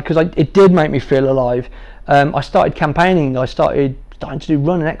I say, because it did make me feel alive. I started campaigning. I starting to do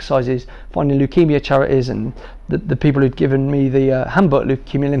running exercises, finding leukemia charities, and the people who'd given me the handbook,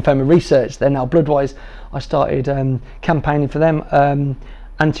 Leukemia Lymphoma Research, they're now Bloodwise. I started campaigning for them.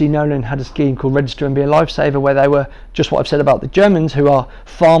 Anthony Nolan had a scheme called Register and Be a Lifesaver, where they were just what I've said about the Germans, who are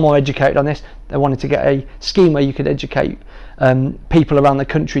far more educated on this. They wanted to get a scheme where you could educate people around the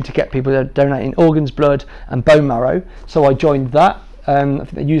country to get people donating organs, blood and bone marrow. So I joined that. I think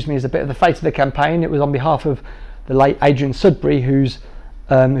they used me as a bit of the face of the campaign. It was on behalf of the late Adrian Sudbury, who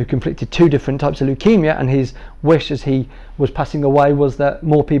conflicted 2 different types of leukemia, and his wish as he was passing away was that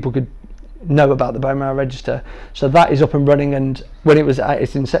more people could know about the bone marrow register. So that is up and running, and when it was at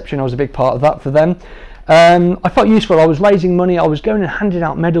its inception, I was a big part of that for them. I felt useful. I was raising money, I was going and handing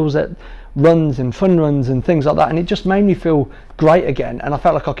out medals at runs and fun runs and things like that, and it just made me feel great again, and I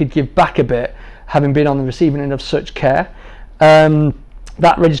felt like I could give back a bit, having been on the receiving end of such care.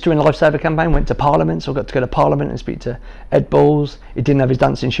 That Register and Lifesaver campaign went to Parliament, so I got to go to Parliament and speak to Ed Balls. He didn't have his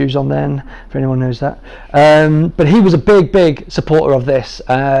dancing shoes on then, if anyone knows that. But he was a big supporter of this,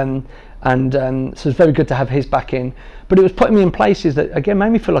 so it was very good to have his backing. But it was putting me in places that, again, made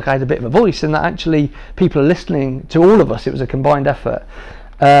me feel like I had a bit of a voice, and that actually people are listening to all of us. It was a combined effort.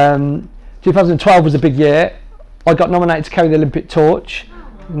 2012 was a big year. I got nominated to carry the Olympic torch.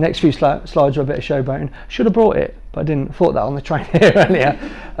 The next few slides are a bit of showboating. Should have brought it, but I didn't. I thought that on the train here earlier.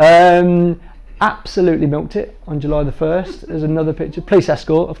 Absolutely milked it on July the 1st. There's another picture. Police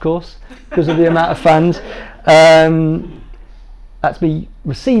escort, of course, because of the amount of fans. That's me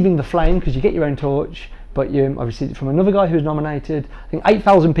receiving the flame, because you get your own torch, but I received it from another guy who was nominated. I think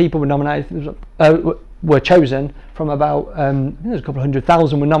 8,000 people were nominated. Were chosen from about, I think there's a couple of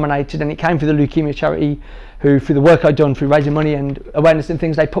 100,000 were nominated, and it came through the leukaemia charity, who, through the work I'd done through raising money and awareness and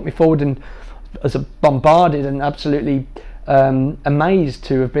things, they put me forward, and I was bombarded and absolutely amazed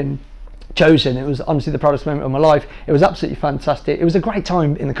to have been chosen. It was honestly the proudest moment of my life. It was absolutely fantastic. It was a great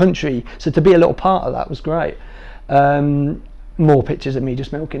time in the country, so to be a little part of that was great. More pictures of me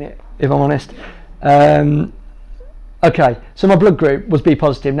just milking it, if I'm honest. Okay, so my blood group was B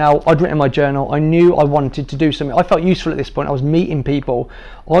positive. Now, I'd written my journal. I knew I wanted to do something. I felt useful at this point. I was meeting people.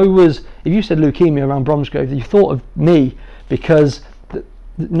 If you said leukemia around Bromsgrove, you thought of me, because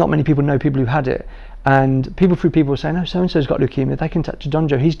not many people know people who had it. And people were saying, oh, so-and-so's got leukemia. They can touch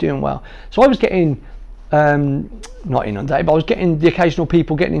Jonjo, he's doing well. So I was getting, not inundated, but I was getting the occasional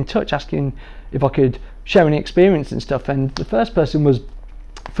people getting in touch, asking if I could share any experience and stuff. And the first person was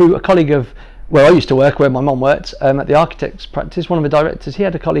through a colleague of where I used to work, where my mum worked, at the architect's practice. One of the directors, he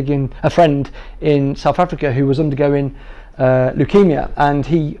had a friend in South Africa who was undergoing leukemia, and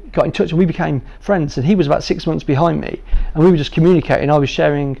he got in touch and we became friends, and he was about 6 months behind me, and we were just communicating. I was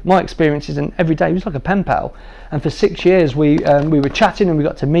sharing my experiences, and every day he was like a pen pal, and for 6 years we were chatting, and we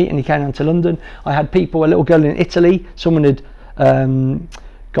got to meet, and he came down to London. I had people, a little girl in Italy, someone had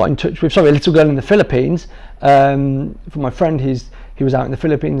got in touch with, a little girl in the Philippines, for my friend. He was out in the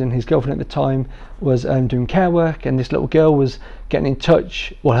Philippines, and his girlfriend at the time was doing care work, and this little girl was getting in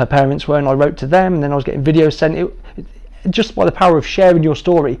touch, well, her parents were, and I wrote to them, and then I was getting videos sent. Just by the power of sharing your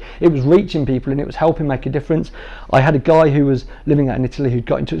story, it was reaching people, and it was helping make a difference. I had a guy who was living out in Italy who'd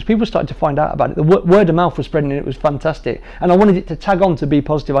got in touch. People started to find out about it. The word of mouth was spreading, and it was fantastic, and I wanted it to tag on to be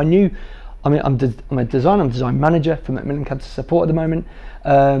positive. I knew, I'm a designer, I'm a design manager for Macmillan Cancer Support at the moment,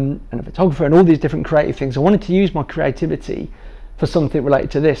 and a photographer, and all these different creative things. I wanted to use my creativity for something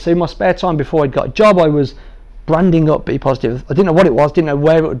related to this. So in my spare time before I'd got a job, I was branding up Be Positive. I didn't know what it was, didn't know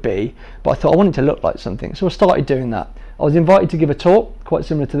where it would be, but I thought I wanted to look like something. So I started doing that. I was invited to give a talk, quite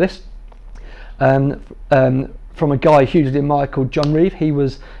similar to this, from a guy hugely admired called John Reeve.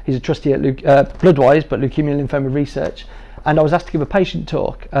 He's a trustee at Bloodwise, but Leukemia and Lymphoma Research. And I was asked to give a patient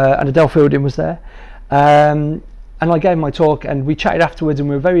talk, and Adele Fielding was there. And I gave my talk, and we chatted afterwards, and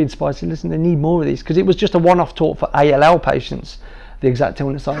we were very inspired. Said, listen, they need more of these, because it was just a one-off talk for ALL patients, the exact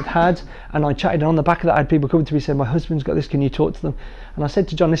illness I'd had. And I chatted, and on the back of that I had people coming to me saying, my husband's got this, can you talk to them? And I said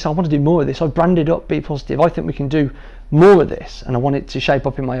to John, listen, I want to do more of this. I've branded up Be Positive. I think we can do more of this, and I want it to shape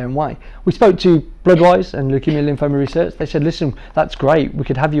up in my own way. We spoke to Bloodwise and Leukemia and Lymphoma Research. They said, listen, that's great, we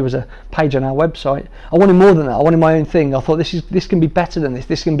could have you as a page on our website. I wanted more than that. I wanted my own thing. I thought this can be better than this.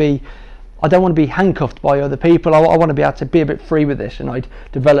 This can be, I don't want to be handcuffed by other people. I want to be able to be a bit free with this, and I'd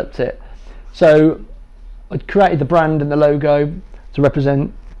developed it. So I'd created the brand and the logo to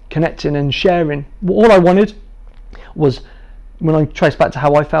represent connecting and sharing. All I wanted was, when I traced back to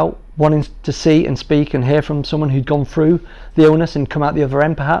how I felt, wanting to see and speak and hear from someone who'd gone through the illness and come out the other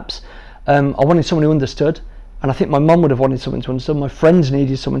end perhaps. I wanted someone who understood, and I think my mum would have wanted someone to understand. My friends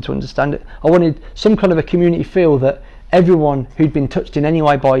needed someone to understand it. I wanted some kind of a community feel that everyone who'd been touched in any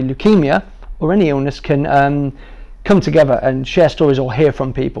way by leukemia or any illness can come together and share stories or hear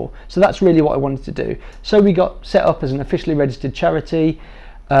from people. So that's really what I wanted to do. So we got set up as an officially registered charity.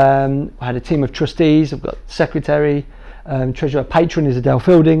 I had a team of trustees. I've got secretary, treasurer, patron is Adele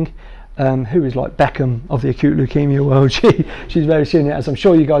Fielding, who is like Beckham of the acute leukemia world. She's very senior, as I'm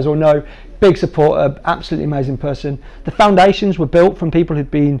sure you guys all know. Big supporter, absolutely amazing person. The foundations were built from people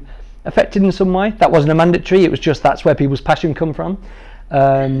who'd been affected in some way. That wasn't a mandatory, it was just that's where people's passion come from.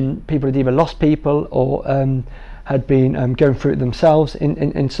 People had either lost people or had been going through it themselves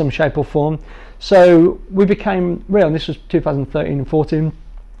in some shape or form. So we became real, and this was 2013 and 14.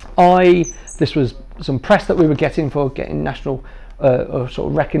 This was some press that we were getting for getting national or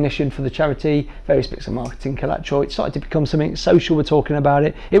sort of recognition for the charity, various bits of marketing collateral. It started to become something social. We're talking about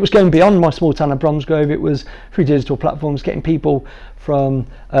it. It was going beyond my small town of Bromsgrove. It was through digital platforms, getting people from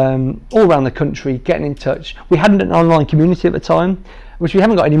all around the country getting in touch. We hadn't an online community at the time, which we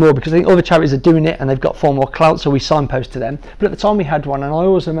haven't got anymore because I think other charities are doing it and they've got far more clout, so we signpost to them. But at the time we had one, and I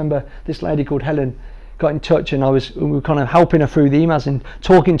always remember this lady called Helen got in touch, and we were kind of helping her through the emails and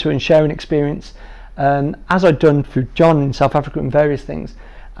talking to her and sharing experience, as I'd done through John in South Africa and various things.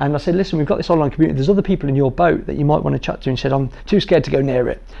 And I said, listen, we've got this online community, there's other people in your boat that you might want to chat to. And she said, I'm too scared to go near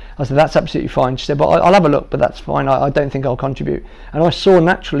it. I said, that's absolutely fine. She said, but I'll have a look, but that's fine. I don't think I'll contribute. And I saw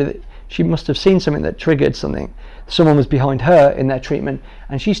naturally that she must have seen something that triggered something. Someone was behind her in their treatment,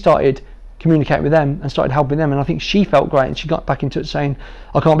 and she started communicating with them and started helping them. And I think she felt great, and she got back into it saying,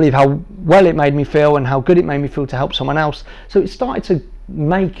 I can't believe how well it made me feel and how good it made me feel to help someone else. So it started to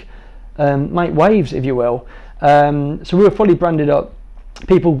make waves, if you will. So we were fully branded up,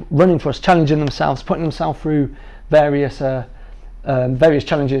 people running for us, challenging themselves, putting themselves through various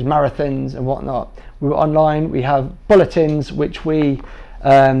challenges, marathons and whatnot. We were online. We have bulletins which we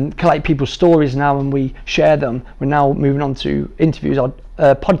collect people's stories now and we share them. We're now moving on to interviews.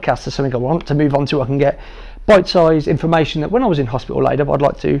 Podcasts are something I want to move on to. I can get bite-sized information that when I was in hospital later, I'd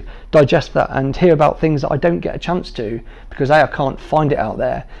like to digest that and hear about things that I don't get a chance to because I can't find it out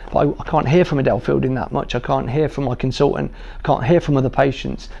there. But I can't hear from Adele Fielding that much. I can't hear from my consultant. I can't hear from other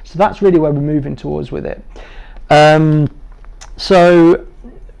patients. So that's really where we're moving towards with it. So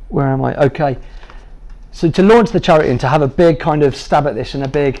where am I? Okay. So to launch the charity and to have a big kind of stab at this and a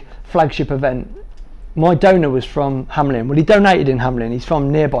big flagship event, my donor was from Hamelin. Well, he donated in Hamelin. He's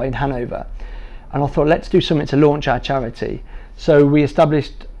from nearby in Hanover. And I thought, let's do something to launch our charity. So we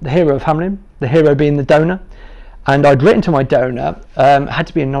established the hero of Hamelin, the hero being the donor. And I'd written to my donor, had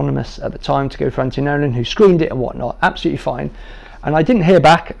to be anonymous at the time to go for Anthony Nolan, who screened it and whatnot, absolutely fine. And I didn't hear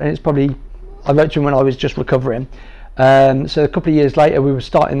back, and it's probably, I wrote to him when I was just recovering. So a couple of years later, we were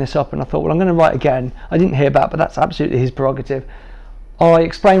starting this up, and I thought, well, I'm going to write again. I didn't hear back, but that's absolutely his prerogative. I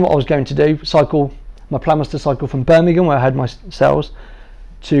explained what I was going to do, my plan was to cycle from Birmingham, where I had my cells,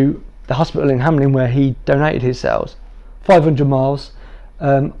 to the hospital in Hamelin where he donated his cells, 500 miles.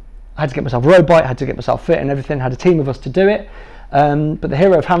 I had to get myself a road bike, had to get myself fit and everything, had a team of us to do it. But the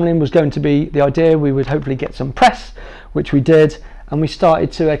hero of Hamelin was going to be the idea. We would hopefully get some press, which we did, and we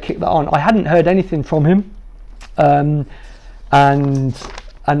started to kick that on. I hadn't heard anything from him, and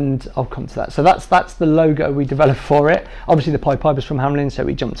I'll come to that. So that's the logo we developed for it. Obviously the Pied Piper's from Hamelin, so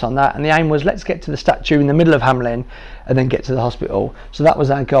we jumped on that, and the aim was, let's get to the statue in the middle of Hamelin and then get to the hospital. So that was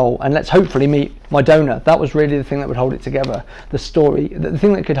our goal, and let's hopefully meet my donor. That was really the thing that would hold it together, the story, the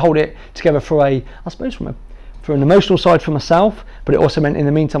thing that could hold it together for an emotional side for myself, but it also meant in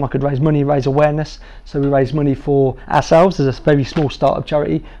the meantime I could raise money, raise awareness. So we raised money for ourselves as a very small startup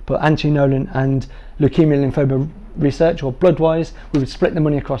charity, but Anthony Nolan and Leukaemia Lymphoma Research, or Bloodwise, we would split the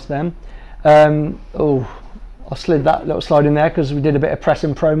money across them. I slid that little slide in there because we did a bit of press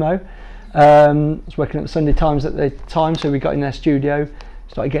and promo. I was working at the Sunday Times at the time, so we got in their studio,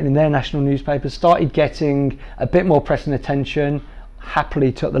 started getting in their national newspapers, started getting a bit more press and attention.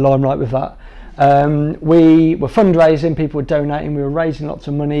 Happily took the limelight with that. We were fundraising, people were donating, we were raising lots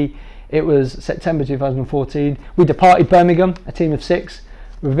of money. It was September 2014. We departed Birmingham, a team of 6,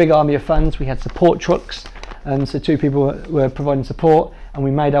 with a big army of fans. We had support trucks, so 2 people were providing support, and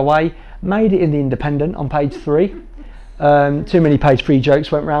we made our way. Made it in the Independent on page 3. Too many page 3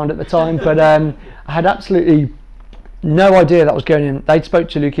 jokes went round at the time, but I had absolutely no idea that was going in. They'd spoke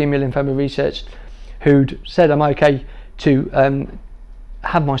to Leukaemia Lymphoma Research, who'd said I'm okay to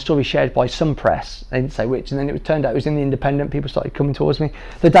have my story shared by some press. They didn't say which, and then it turned out it was in the Independent. People started coming towards me.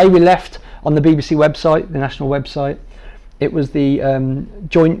 The day we left, on the BBC website, the national website, it was the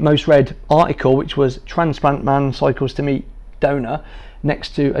joint most read article, which was transplant man cycles to meet donor,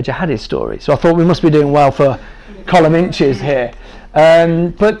 next to a jihadist story. So I thought we must be doing well for column inches here.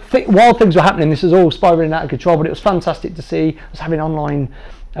 But while things were happening, this was all spiraling out of control, but it was fantastic to see. I was having online,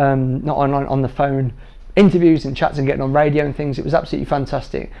 not online, on the phone, interviews and chats and getting on radio and things. It was absolutely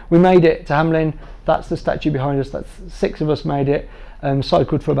fantastic. We made it to Hamelin. That's the statue behind us. That's 6 of us made it.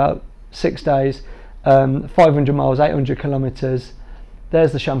 Cycled for about 6 days, 500 miles, 800 kilometers.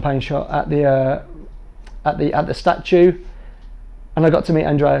 There's the champagne shot at the statue, and I got to meet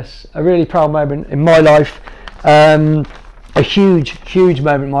Andreas. A really proud moment in my life. A huge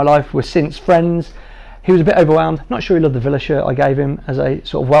moment in my life. We're since friends. He was a bit overwhelmed. Not sure he loved the Villa shirt I gave him as a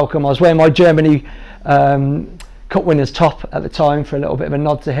sort of welcome. I was wearing my Germany Cup winners top at the time for a little bit of a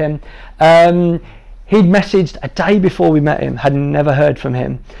nod to him. he'd messaged a day before we met him, had never heard from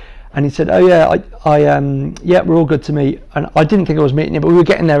him, and he said, oh yeah, yeah, we're all good to meet. And I didn't think I was meeting him, but we were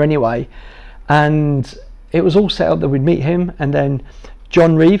getting there anyway, and it was all set up that we'd meet him. And then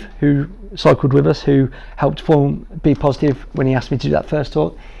John Reeve, who cycled with us, who helped form Bpositive when he asked me to do that first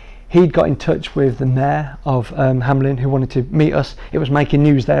talk, he'd got in touch with the mayor of Hamlin, who wanted to meet us. It was making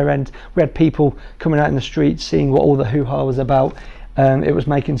news there, and we had people coming out in the streets seeing what all the hoo-ha was about. It was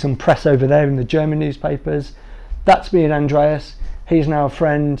making some press over there in the German newspapers. That's me and Andreas. He's now a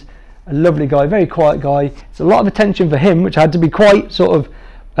friend, a lovely guy, very quiet guy. It's a lot of attention for him, which I had to be quite sort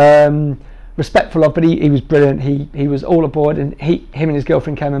of respectful of, but he was brilliant. He was all aboard, and him and his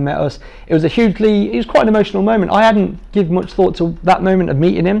girlfriend came and met us. It was quite an emotional moment. I hadn't given much thought to that moment of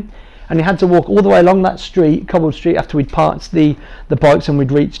meeting him, and he had to walk all the way along that street, cobbled street, after we'd parked the bikes and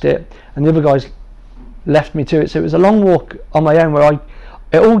we'd reached it, and the other guys left me to it. So it was a long walk on my own where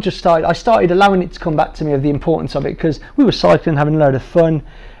I started allowing it to come back to me of the importance of it, because we were cycling, having a load of fun.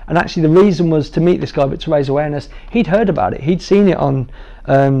 And actually the reason was to meet this guy, but to raise awareness. He'd heard about it, he'd seen it on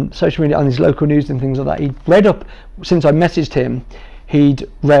social media, on his local news and things like that. He'd read up, since I messaged him, he'd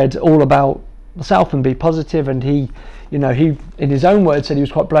read all about myself and Bpositive, and he in his own words said he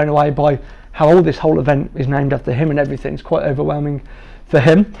was quite blown away by how this whole event is named after him and everything. It's quite overwhelming for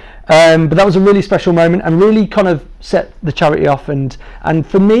him, but that was a really special moment, and really kind of set the charity off, and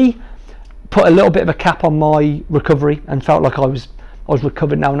for me put a little bit of a cap on my recovery, and felt like I was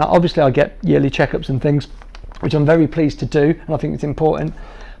recovered now. And obviously I get yearly checkups and things, which I'm very pleased to do, and I think it's important,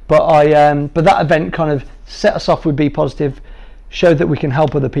 but but that event kind of set us off with Bpositive, showed that we can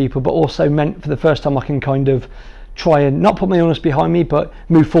help other people, but also meant for the first time I can kind of try and not put my illness behind me, but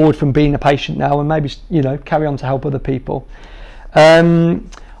move forward from being a patient now, and maybe carry on to help other people.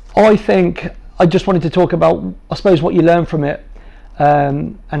 I think I just wanted to talk about, I suppose, what you learn from it,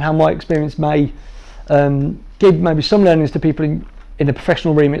 and how my experience may give maybe some learnings to people in a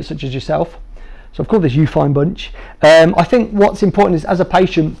professional remit such as yourself. So I've called this You Fine Bunch. I think what's important is, as a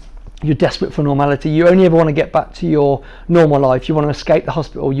patient, you're desperate for normality. You only ever want to get back to your normal life. You want to escape the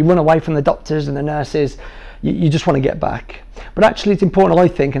hospital. You run away from the doctors and the nurses. You just want to get back. But actually it's important, I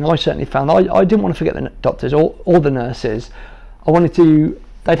think, and I certainly found, I didn't want to forget the doctors or the nurses.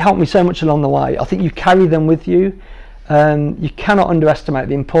 They'd helped me so much along the way. I think you carry them with you. You cannot underestimate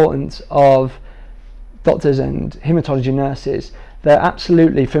the importance of doctors and haematology nurses. They're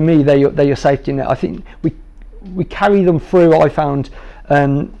absolutely, for me, they're your safety net. I think we carry them through. I found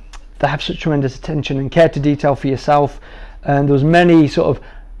they have such tremendous attention and care to detail for yourself. And there was many sort of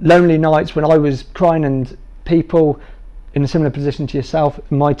lonely nights when I was crying, and people in a similar position to yourself,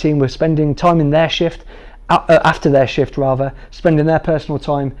 my team, were spending time in their shift, after their shift rather, spending their personal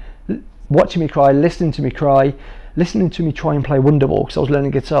time watching me cry, listening to me cry, listening to me try and play Wonderwall, because I was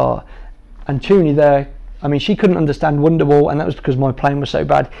learning guitar. And Toonie there, I mean, she couldn't understand Wonderwall, and that was because my playing was so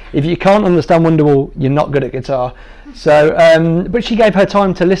bad. If you can't understand Wonderwall, you're not good at guitar. So, but she gave her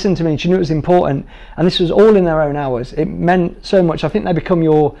time to listen to me, and she knew it was important, and this was all in their own hours. It meant so much. I think they become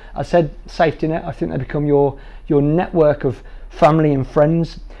your, I said safety net, I think they become your network of family and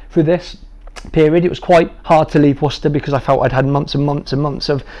friends through this period. It was quite hard to leave Worcester, because I felt I'd had months and months and months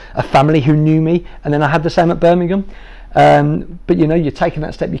of a family who knew me, and then I had the same at Birmingham. But you're taking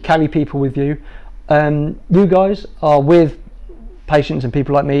that step, you carry people with you. You guys are with patients and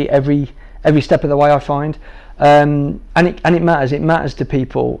people like me every step of the way, I find, and it matters to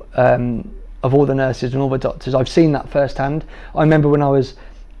people, of all the nurses and all the doctors. I've seen that firsthand. I remember when I was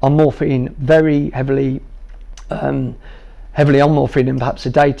on morphine, very heavily on morphine and perhaps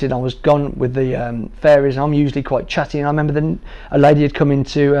sedated. I was gone with the fairies, and I'm usually quite chatty, and I remember a lady had come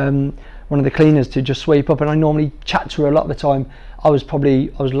into one of the cleaners to just sweep up, and I normally chat to her a lot of the time. I was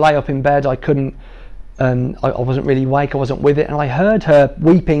lay up in bed, I couldn't, I wasn't really awake, I wasn't with it, and I heard her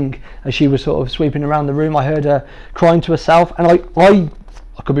weeping as she was sort of sweeping around the room. I heard her crying to herself, and I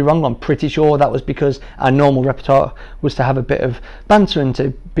could be wrong, I'm pretty sure that was because our normal repertoire was to have a bit of banter and to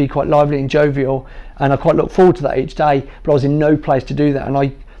be quite lively and jovial, and I quite look forward to that each day, but I was in no place to do that, and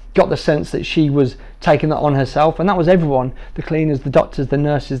I got the sense that she was taking that on herself, and that was everyone, the cleaners, the doctors, the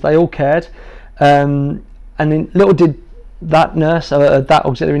nurses, they all cared. And then little did that nurse, that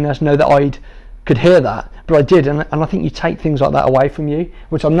auxiliary nurse, know that I could hear that, but I did, and I think you take things like that away from you,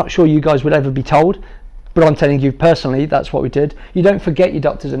 which I'm not sure you guys would ever be told, but I'm telling you personally, that's what we did. You don't forget your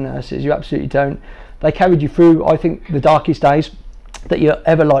doctors and nurses, you absolutely don't. They carried you through, I think, the darkest days that you're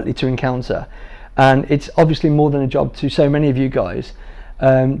ever likely to encounter, and it's obviously more than a job to so many of you guys,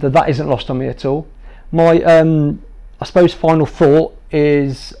 that isn't lost on me at all. My, I suppose, final thought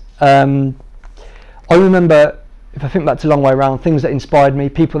is, I remember, if I think back to a long way around, things that inspired me,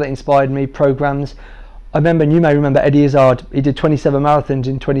 people that inspired me, programs. I remember, and you may remember Eddie Izzard, he did 27 marathons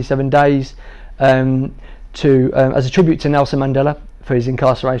in 27 days as a tribute to Nelson Mandela for his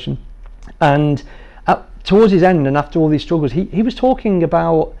incarceration. And towards his end, and after all these struggles, he was talking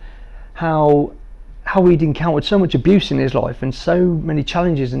about how he'd encountered so much abuse in his life and so many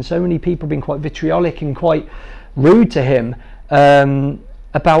challenges and so many people being quite vitriolic and quite rude to him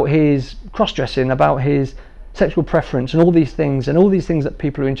about his cross-dressing, about his sexual preference and all these things that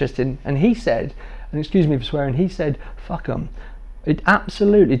people are interested in. And he said, and excuse me for swearing, he said, fuck them. It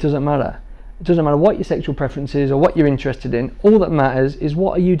absolutely doesn't matter. It doesn't matter what your sexual preference is or what you're interested in. All that matters is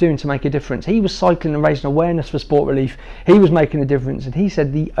what are you doing to make a difference. He was cycling and raising awareness for sport relief. He was making a difference, and he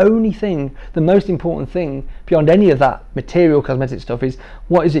said the only thing, the most important thing beyond any of that material cosmetic stuff is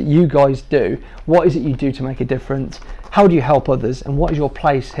what is it you guys do? What is it you do to make a difference? How do you help others? And what is your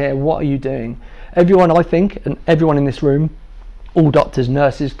place here? What are you doing? Everyone, I think, and everyone in this room, all doctors,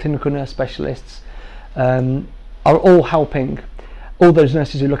 nurses, clinical nurse specialists, are all helping. All those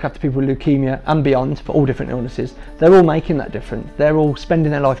nurses who look after people with leukemia and beyond for all different illnesses, they're all making that difference. They're all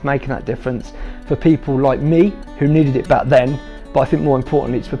spending their life making that difference for people like me who needed it back then, but I think more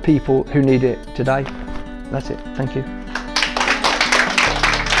importantly it's for people who need it today. That's it. Thank you.